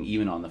evening,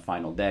 even on the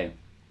final day.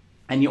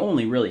 And you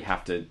only really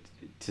have to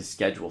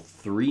schedule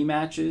 3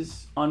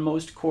 matches on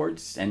most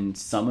courts, and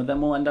some of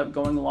them will end up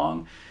going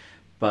long.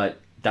 But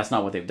that's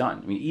not what they've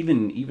done. I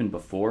mean, even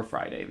before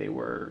Friday, they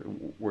were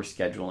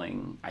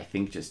scheduling, I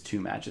think, just 2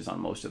 matches on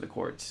most of the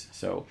courts.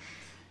 So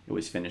it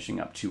was finishing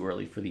up too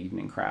early for the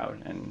evening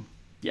crowd. And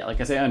yeah,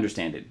 like I say, I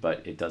understand it,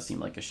 but it does seem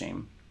like a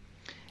shame.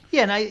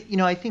 Yeah,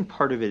 and I think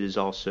part of it is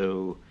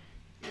also,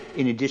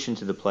 in addition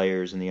to the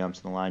players and the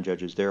umps and the line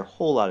judges, there are a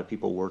whole lot of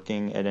people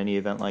working at any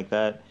event like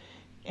that.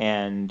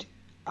 And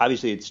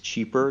obviously it's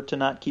cheaper to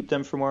not keep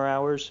them for more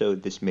hours, so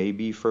this may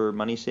be for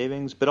money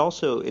savings, but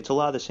also it's a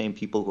lot of the same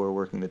people who are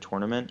working the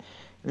tournament,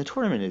 and the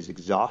tournament is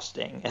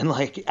exhausting. And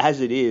like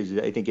as it is,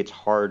 I think it's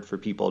hard for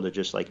people to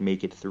just like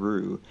make it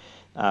through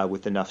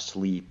with enough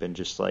sleep and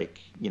just like,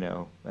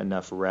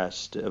 enough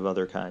rest of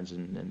other kinds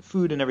and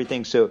food and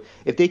everything. So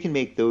if they can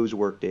make those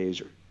work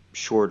days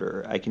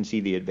shorter, I can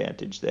see the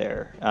advantage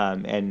there.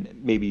 And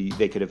maybe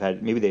they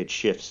had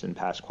shifts in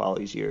past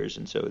qualies years,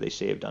 and so they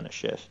saved on a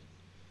shift.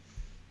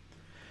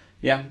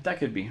 Yeah, that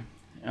could be.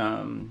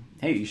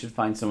 Hey, you should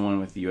find someone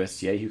with the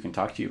USTA who can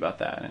talk to you about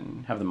that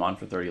and have them on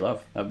for 30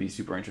 Love. That would be a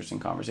super interesting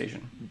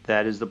conversation.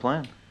 That is the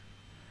plan.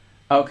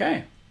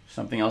 Okay,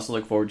 something else to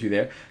look forward to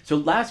there. So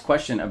last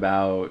question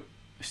about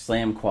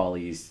slam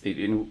qualies.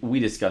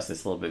 We discussed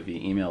this a little bit via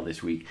email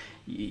this week.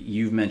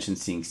 You've mentioned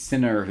seeing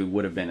Sinner, who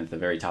would have been at the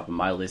very top of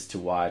my list to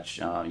watch.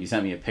 You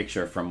sent me a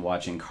picture from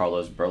watching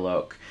Carlos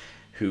Berlocq,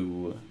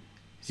 who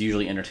is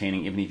usually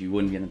entertaining, even if you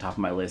wouldn't be on the top of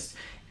my list.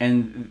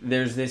 And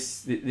there's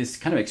this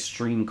kind of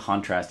extreme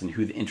contrast in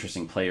who the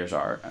interesting players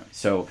are.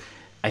 So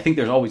I think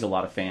there's always a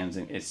lot of fans,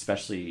 and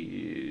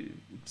especially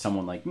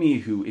someone like me,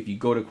 who, if you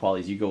go to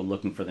qualies, you go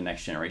looking for the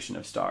next generation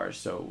of stars.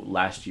 So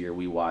last year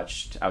we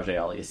watched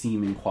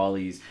Auger-Aliassime in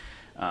qualies.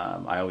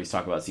 I always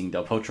talk about seeing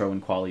Del Potro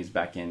in qualies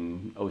back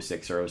in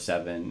 06 or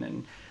 07,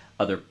 and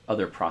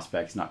other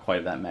prospects, not quite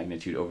of that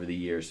magnitude over the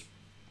years.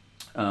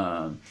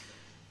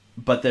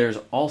 But there's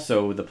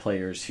also the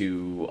players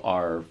who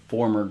are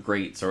former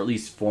greats, or at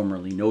least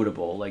formerly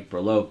notable, like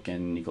Berlocq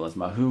and Nicolas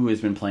Mahut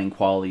has been playing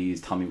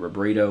qualies. Tommy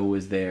Robredo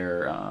was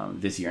there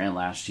this year and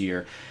last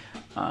year.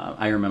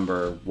 I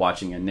remember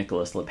watching a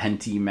Nicolas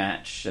Lepenti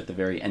match at the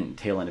very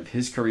tail end of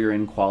his career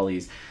in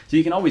qualies. So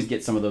you can always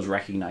get some of those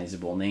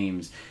recognizable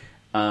names.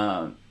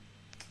 I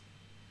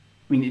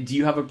mean, do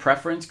you have a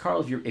preference,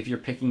 Carl? If you're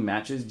picking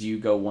matches, do you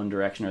go one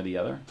direction or the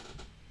other?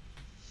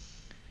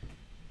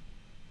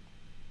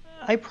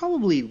 I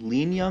probably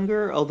lean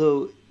younger,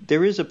 although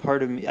there is a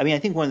part of me. I mean, I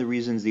think one of the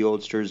reasons the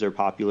oldsters are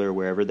popular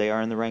wherever they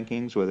are in the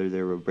rankings, whether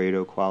they're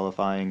Robredo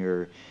qualifying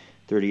or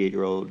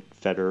 38-year-old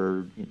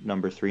Federer,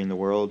 number 3 in the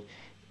world,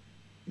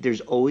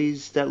 there's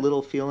always that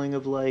little feeling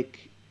of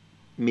like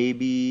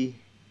maybe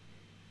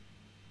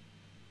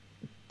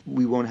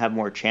we won't have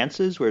more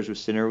chances, whereas with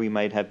Sinner we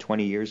might have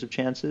 20 years of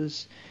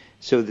chances.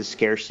 So the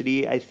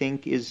scarcity, I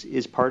think,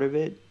 is part of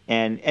it.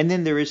 And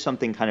then there is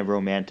something kind of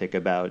romantic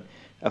about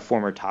a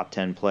former top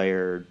 10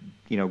 player,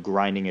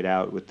 grinding it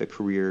out with the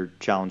career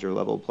challenger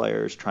level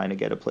players trying to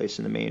get a place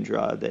in the main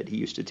draw that he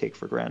used to take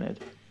for granted.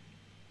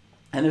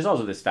 And there's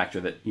also this factor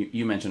that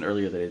you mentioned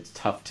earlier, that it's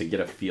tough to get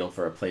a feel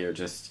for a player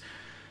just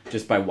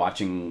by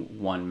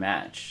watching one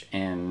match.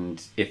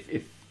 And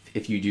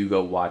if you do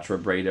go watch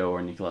Robredo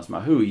or Nicolas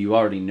Mahut, you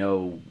already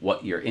know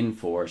what you're in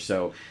for.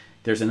 So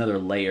there's another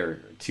layer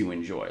to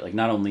enjoy. Like,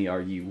 not only are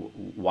you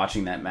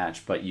watching that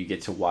match, but you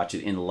get to watch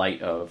it in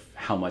light of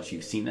how much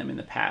you've seen them in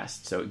the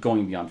past. So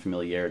going beyond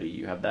familiarity,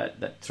 you have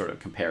that sort of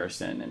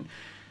comparison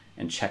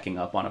and checking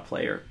up on a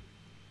player.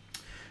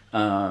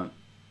 One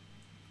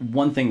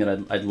thing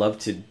that I'd love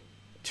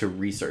to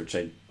research,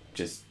 I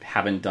just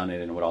haven't done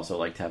it and would also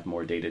like to have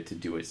more data to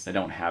do it. I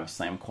don't have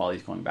slam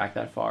qualities going back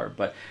that far,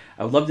 but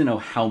I would love to know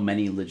how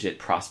many legit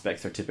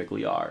prospects there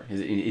typically are.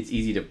 It's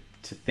easy to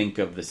think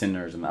of the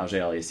Sinners and the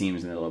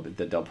Auger-Aliassimes and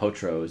the Del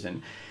Potros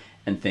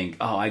and think,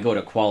 oh, I go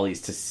to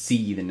qualies to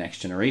see the next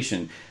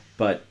generation.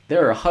 But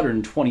there are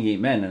 128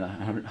 men and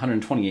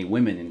 128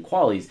 women in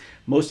qualies.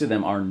 Most of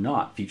them are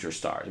not future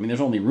stars. I mean,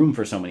 there's only room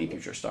for so many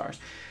future stars.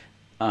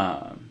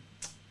 And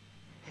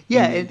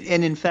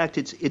in fact,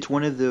 it's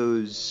one of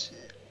those,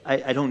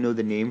 I don't know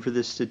the name for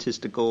this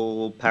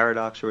statistical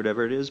paradox or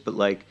whatever it is, but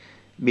like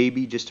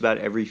maybe just about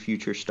every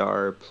future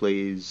star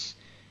plays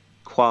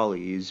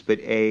qualies, but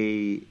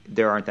A,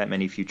 there aren't that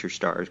many future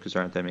stars because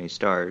there aren't that many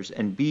stars,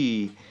 and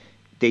B,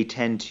 they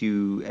tend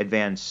to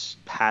advance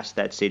past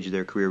that stage of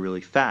their career really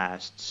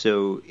fast.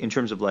 So in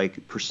terms of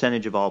like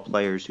percentage of all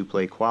players who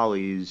play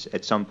qualies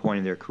at some point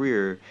in their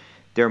career,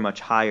 they're much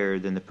higher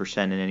than the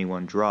percent in any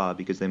one draw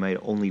because they might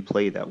only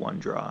play that one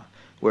draw.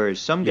 Whereas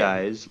some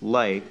guys,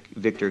 like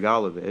Viktor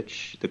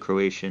Galovic, the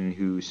Croatian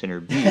who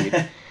Sinner beat,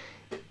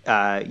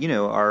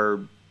 are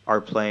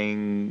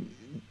playing,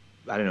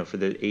 I don't know, for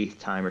the 8th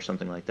time or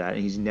something like that,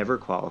 and he's never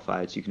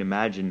qualified. So you can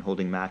imagine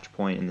holding match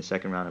point in the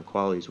second round of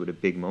qualies, what a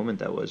big moment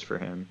that was for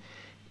him.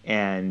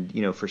 And,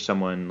 for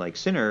someone like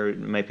Sinner, it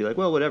might be like,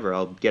 well, whatever,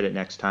 I'll get it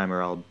next time,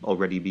 or I'll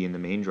already be in the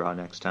main draw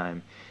next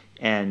time.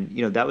 And,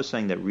 that was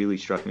something that really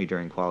struck me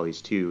during qualies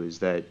too, is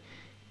that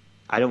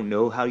I don't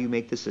know how you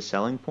make this a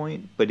selling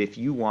point, but if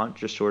you want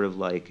just sort of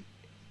like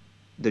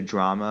the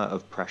drama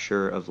of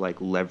pressure of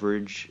like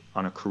leverage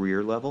on a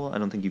career level, I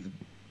don't think you've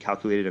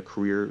calculated a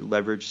career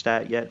leverage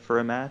stat yet for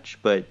a match,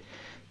 but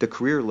the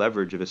career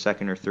leverage of a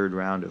second or third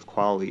round of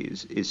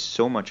qualies is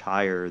so much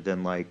higher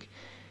than, like,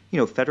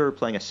 Federer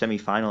playing a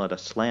semifinal at a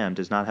slam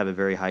does not have a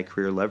very high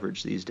career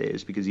leverage these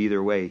days, because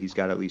either way he's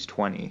got at least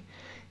 20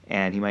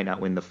 and he might not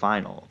win the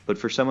final. But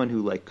for someone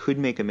who, like, could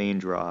make a main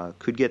draw,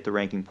 could get the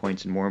ranking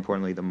points, and more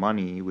importantly the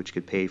money, which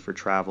could pay for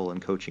travel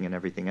and coaching and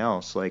everything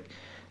else, like,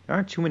 there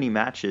aren't too many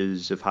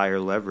matches of higher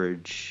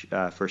leverage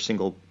for a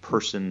single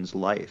person's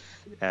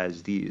life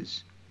as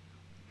these.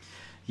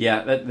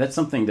 Yeah, that's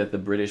something that the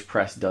British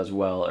press does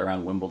well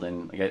around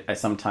Wimbledon. Like, I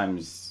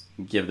sometimes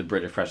give the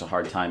British press a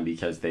hard time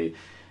because they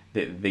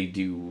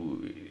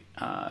do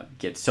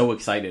get so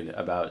excited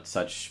about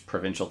such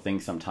provincial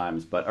things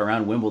sometimes. But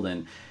around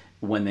Wimbledon,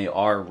 when they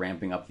are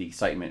ramping up the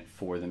excitement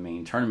for the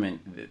main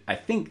tournament, I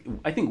think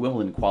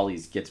Wimbledon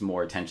qualies gets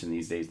more attention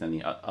these days than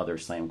the other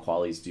Slam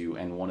qualies do.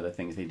 And one of the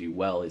things they do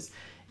well is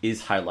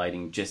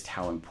highlighting just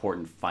how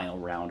important final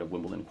round of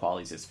Wimbledon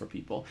qualies is for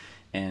people.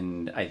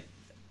 And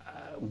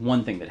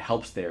one thing that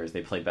helps there is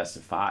they play best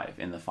of 5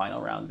 in the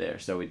final round there,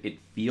 so it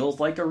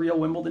feels like a real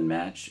Wimbledon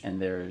match,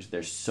 and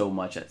there's so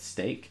much at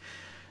stake.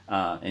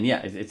 And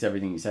yeah, it's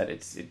everything you said.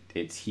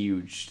 It's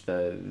huge.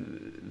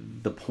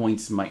 The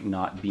points might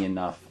not be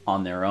enough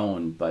on their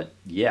own, but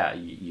yeah,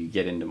 you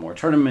get into more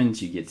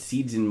tournaments, you get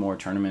seeds in more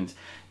tournaments,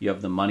 you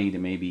have the money to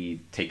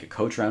maybe take a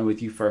coach around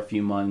with you for a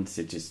few months.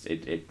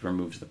 It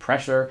removes the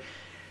pressure.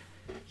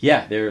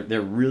 Yeah,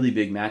 they're really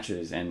big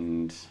matches,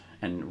 and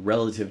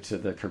relative to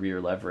the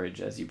career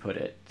leverage, as you put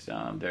it,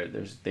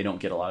 they don't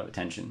get a lot of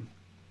attention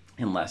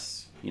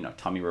unless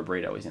Tommy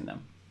Robredo is in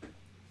them.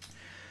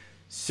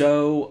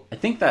 So I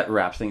think that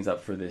wraps things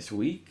up for this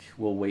week.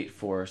 We'll wait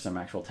for some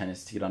actual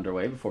tennis to get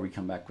underway before we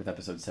come back with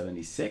episode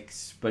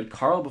 76. But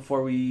Carl,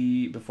 before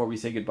we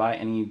say goodbye,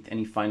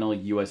 any final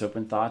U.S.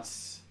 Open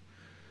thoughts?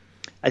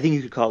 I think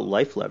you could call it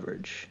life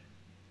leverage.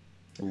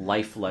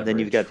 Life leverage. Then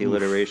you've got the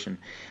alliteration.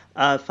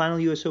 Final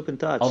U.S. Open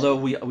thoughts. Although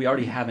we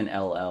already have an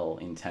LL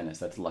in tennis,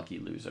 that's lucky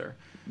loser.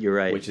 You're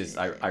right. Which is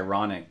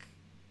ironic.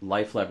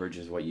 Life leverage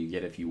is what you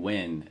get if you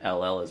win.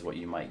 LL is what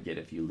you might get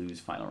if you lose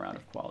final round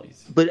of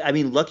qualies. But, I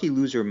mean, lucky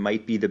loser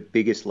might be the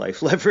biggest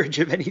life leverage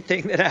of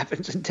anything that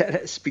happens in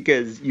tennis,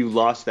 because you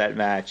lost that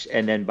match,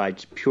 and then by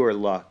pure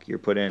luck you're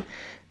put in.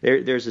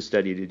 There's a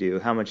study to do.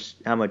 How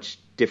much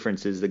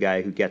difference is the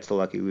guy who gets the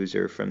lucky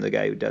loser from the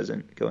guy who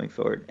doesn't going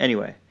forward?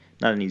 Anyway,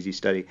 not an easy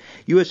study.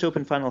 U.S.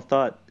 Open final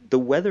thought. The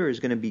weather is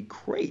going to be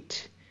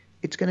great.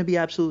 It's going to be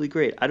absolutely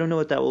great. I don't know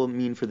what that will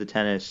mean for the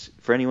tennis.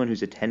 For anyone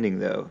who's attending,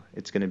 though,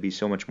 it's going to be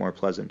so much more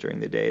pleasant during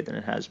the day than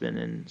it has been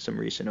in some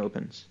recent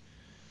Opens.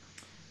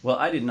 Well,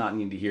 I did not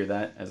need to hear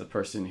that as a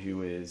person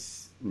who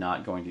is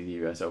not going to the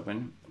U.S.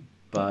 Open.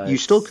 But you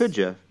still could,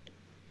 Jeff.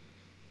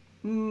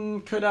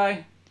 Could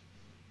I?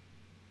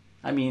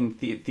 I mean,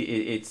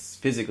 it's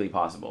physically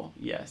possible,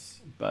 yes.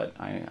 But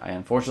I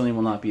unfortunately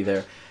will not be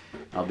there.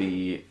 I'll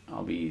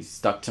be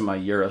stuck to my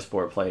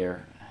Eurosport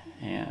player,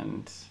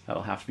 and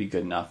that'll have to be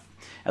good enough.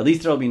 At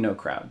least there'll be no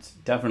crowds.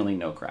 Definitely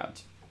no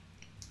crowds.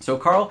 So,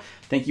 Carl,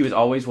 thank you as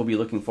always. We'll be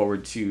looking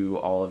forward to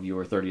all of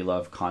your 30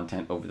 Love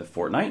content over the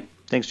fortnight.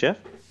 Thanks, Jeff.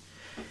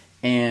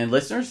 And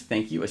listeners,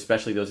 thank you,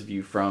 especially those of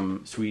you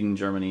from Sweden,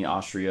 Germany,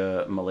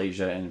 Austria,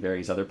 Malaysia, and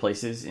various other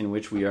places in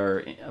which we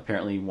are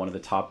apparently one of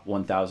the top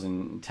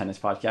 1,000 tennis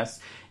podcasts,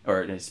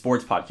 or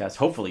sports podcasts,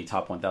 hopefully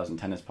top 1,000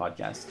 tennis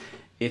podcasts.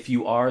 If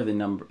you are the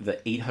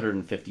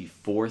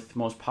 854th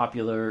most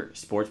popular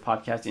sports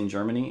podcast in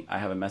Germany, I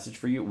have a message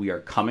for you. We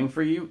are coming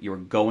for you. You're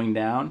going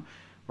down.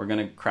 We're going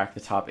to crack the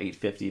top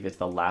 850 if it's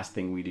the last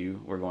thing we do.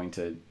 We're going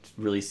to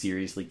really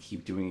seriously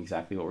keep doing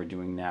exactly what we're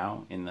doing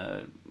now in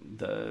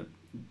the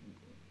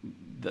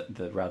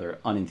rather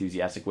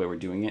unenthusiastic way we're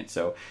doing it.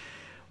 So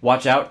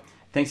watch out.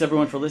 Thanks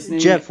everyone for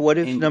listening. Jeff, what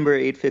if number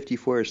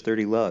 854 is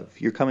 30 Love?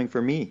 You're coming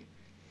for me.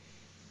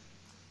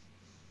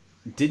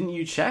 Didn't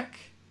you check?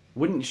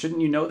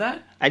 Shouldn't you know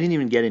that? I didn't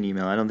even get an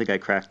email. I don't think I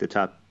cracked the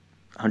top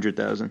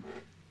 100,000.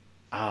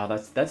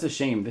 That's a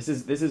shame. This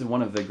is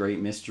one of the great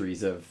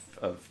mysteries of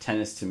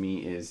tennis to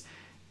me is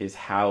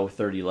how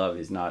 30 Love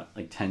is not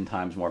like 10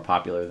 times more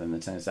popular than the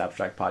Tennis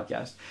Abstract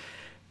podcast.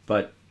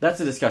 But that's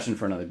a discussion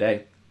for another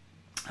day.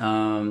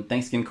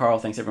 Thanks again, Carl.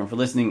 Thanks everyone for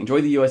listening. Enjoy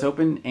the US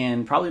Open,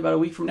 and probably about a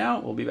week from now,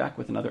 we'll be back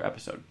with another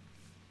episode.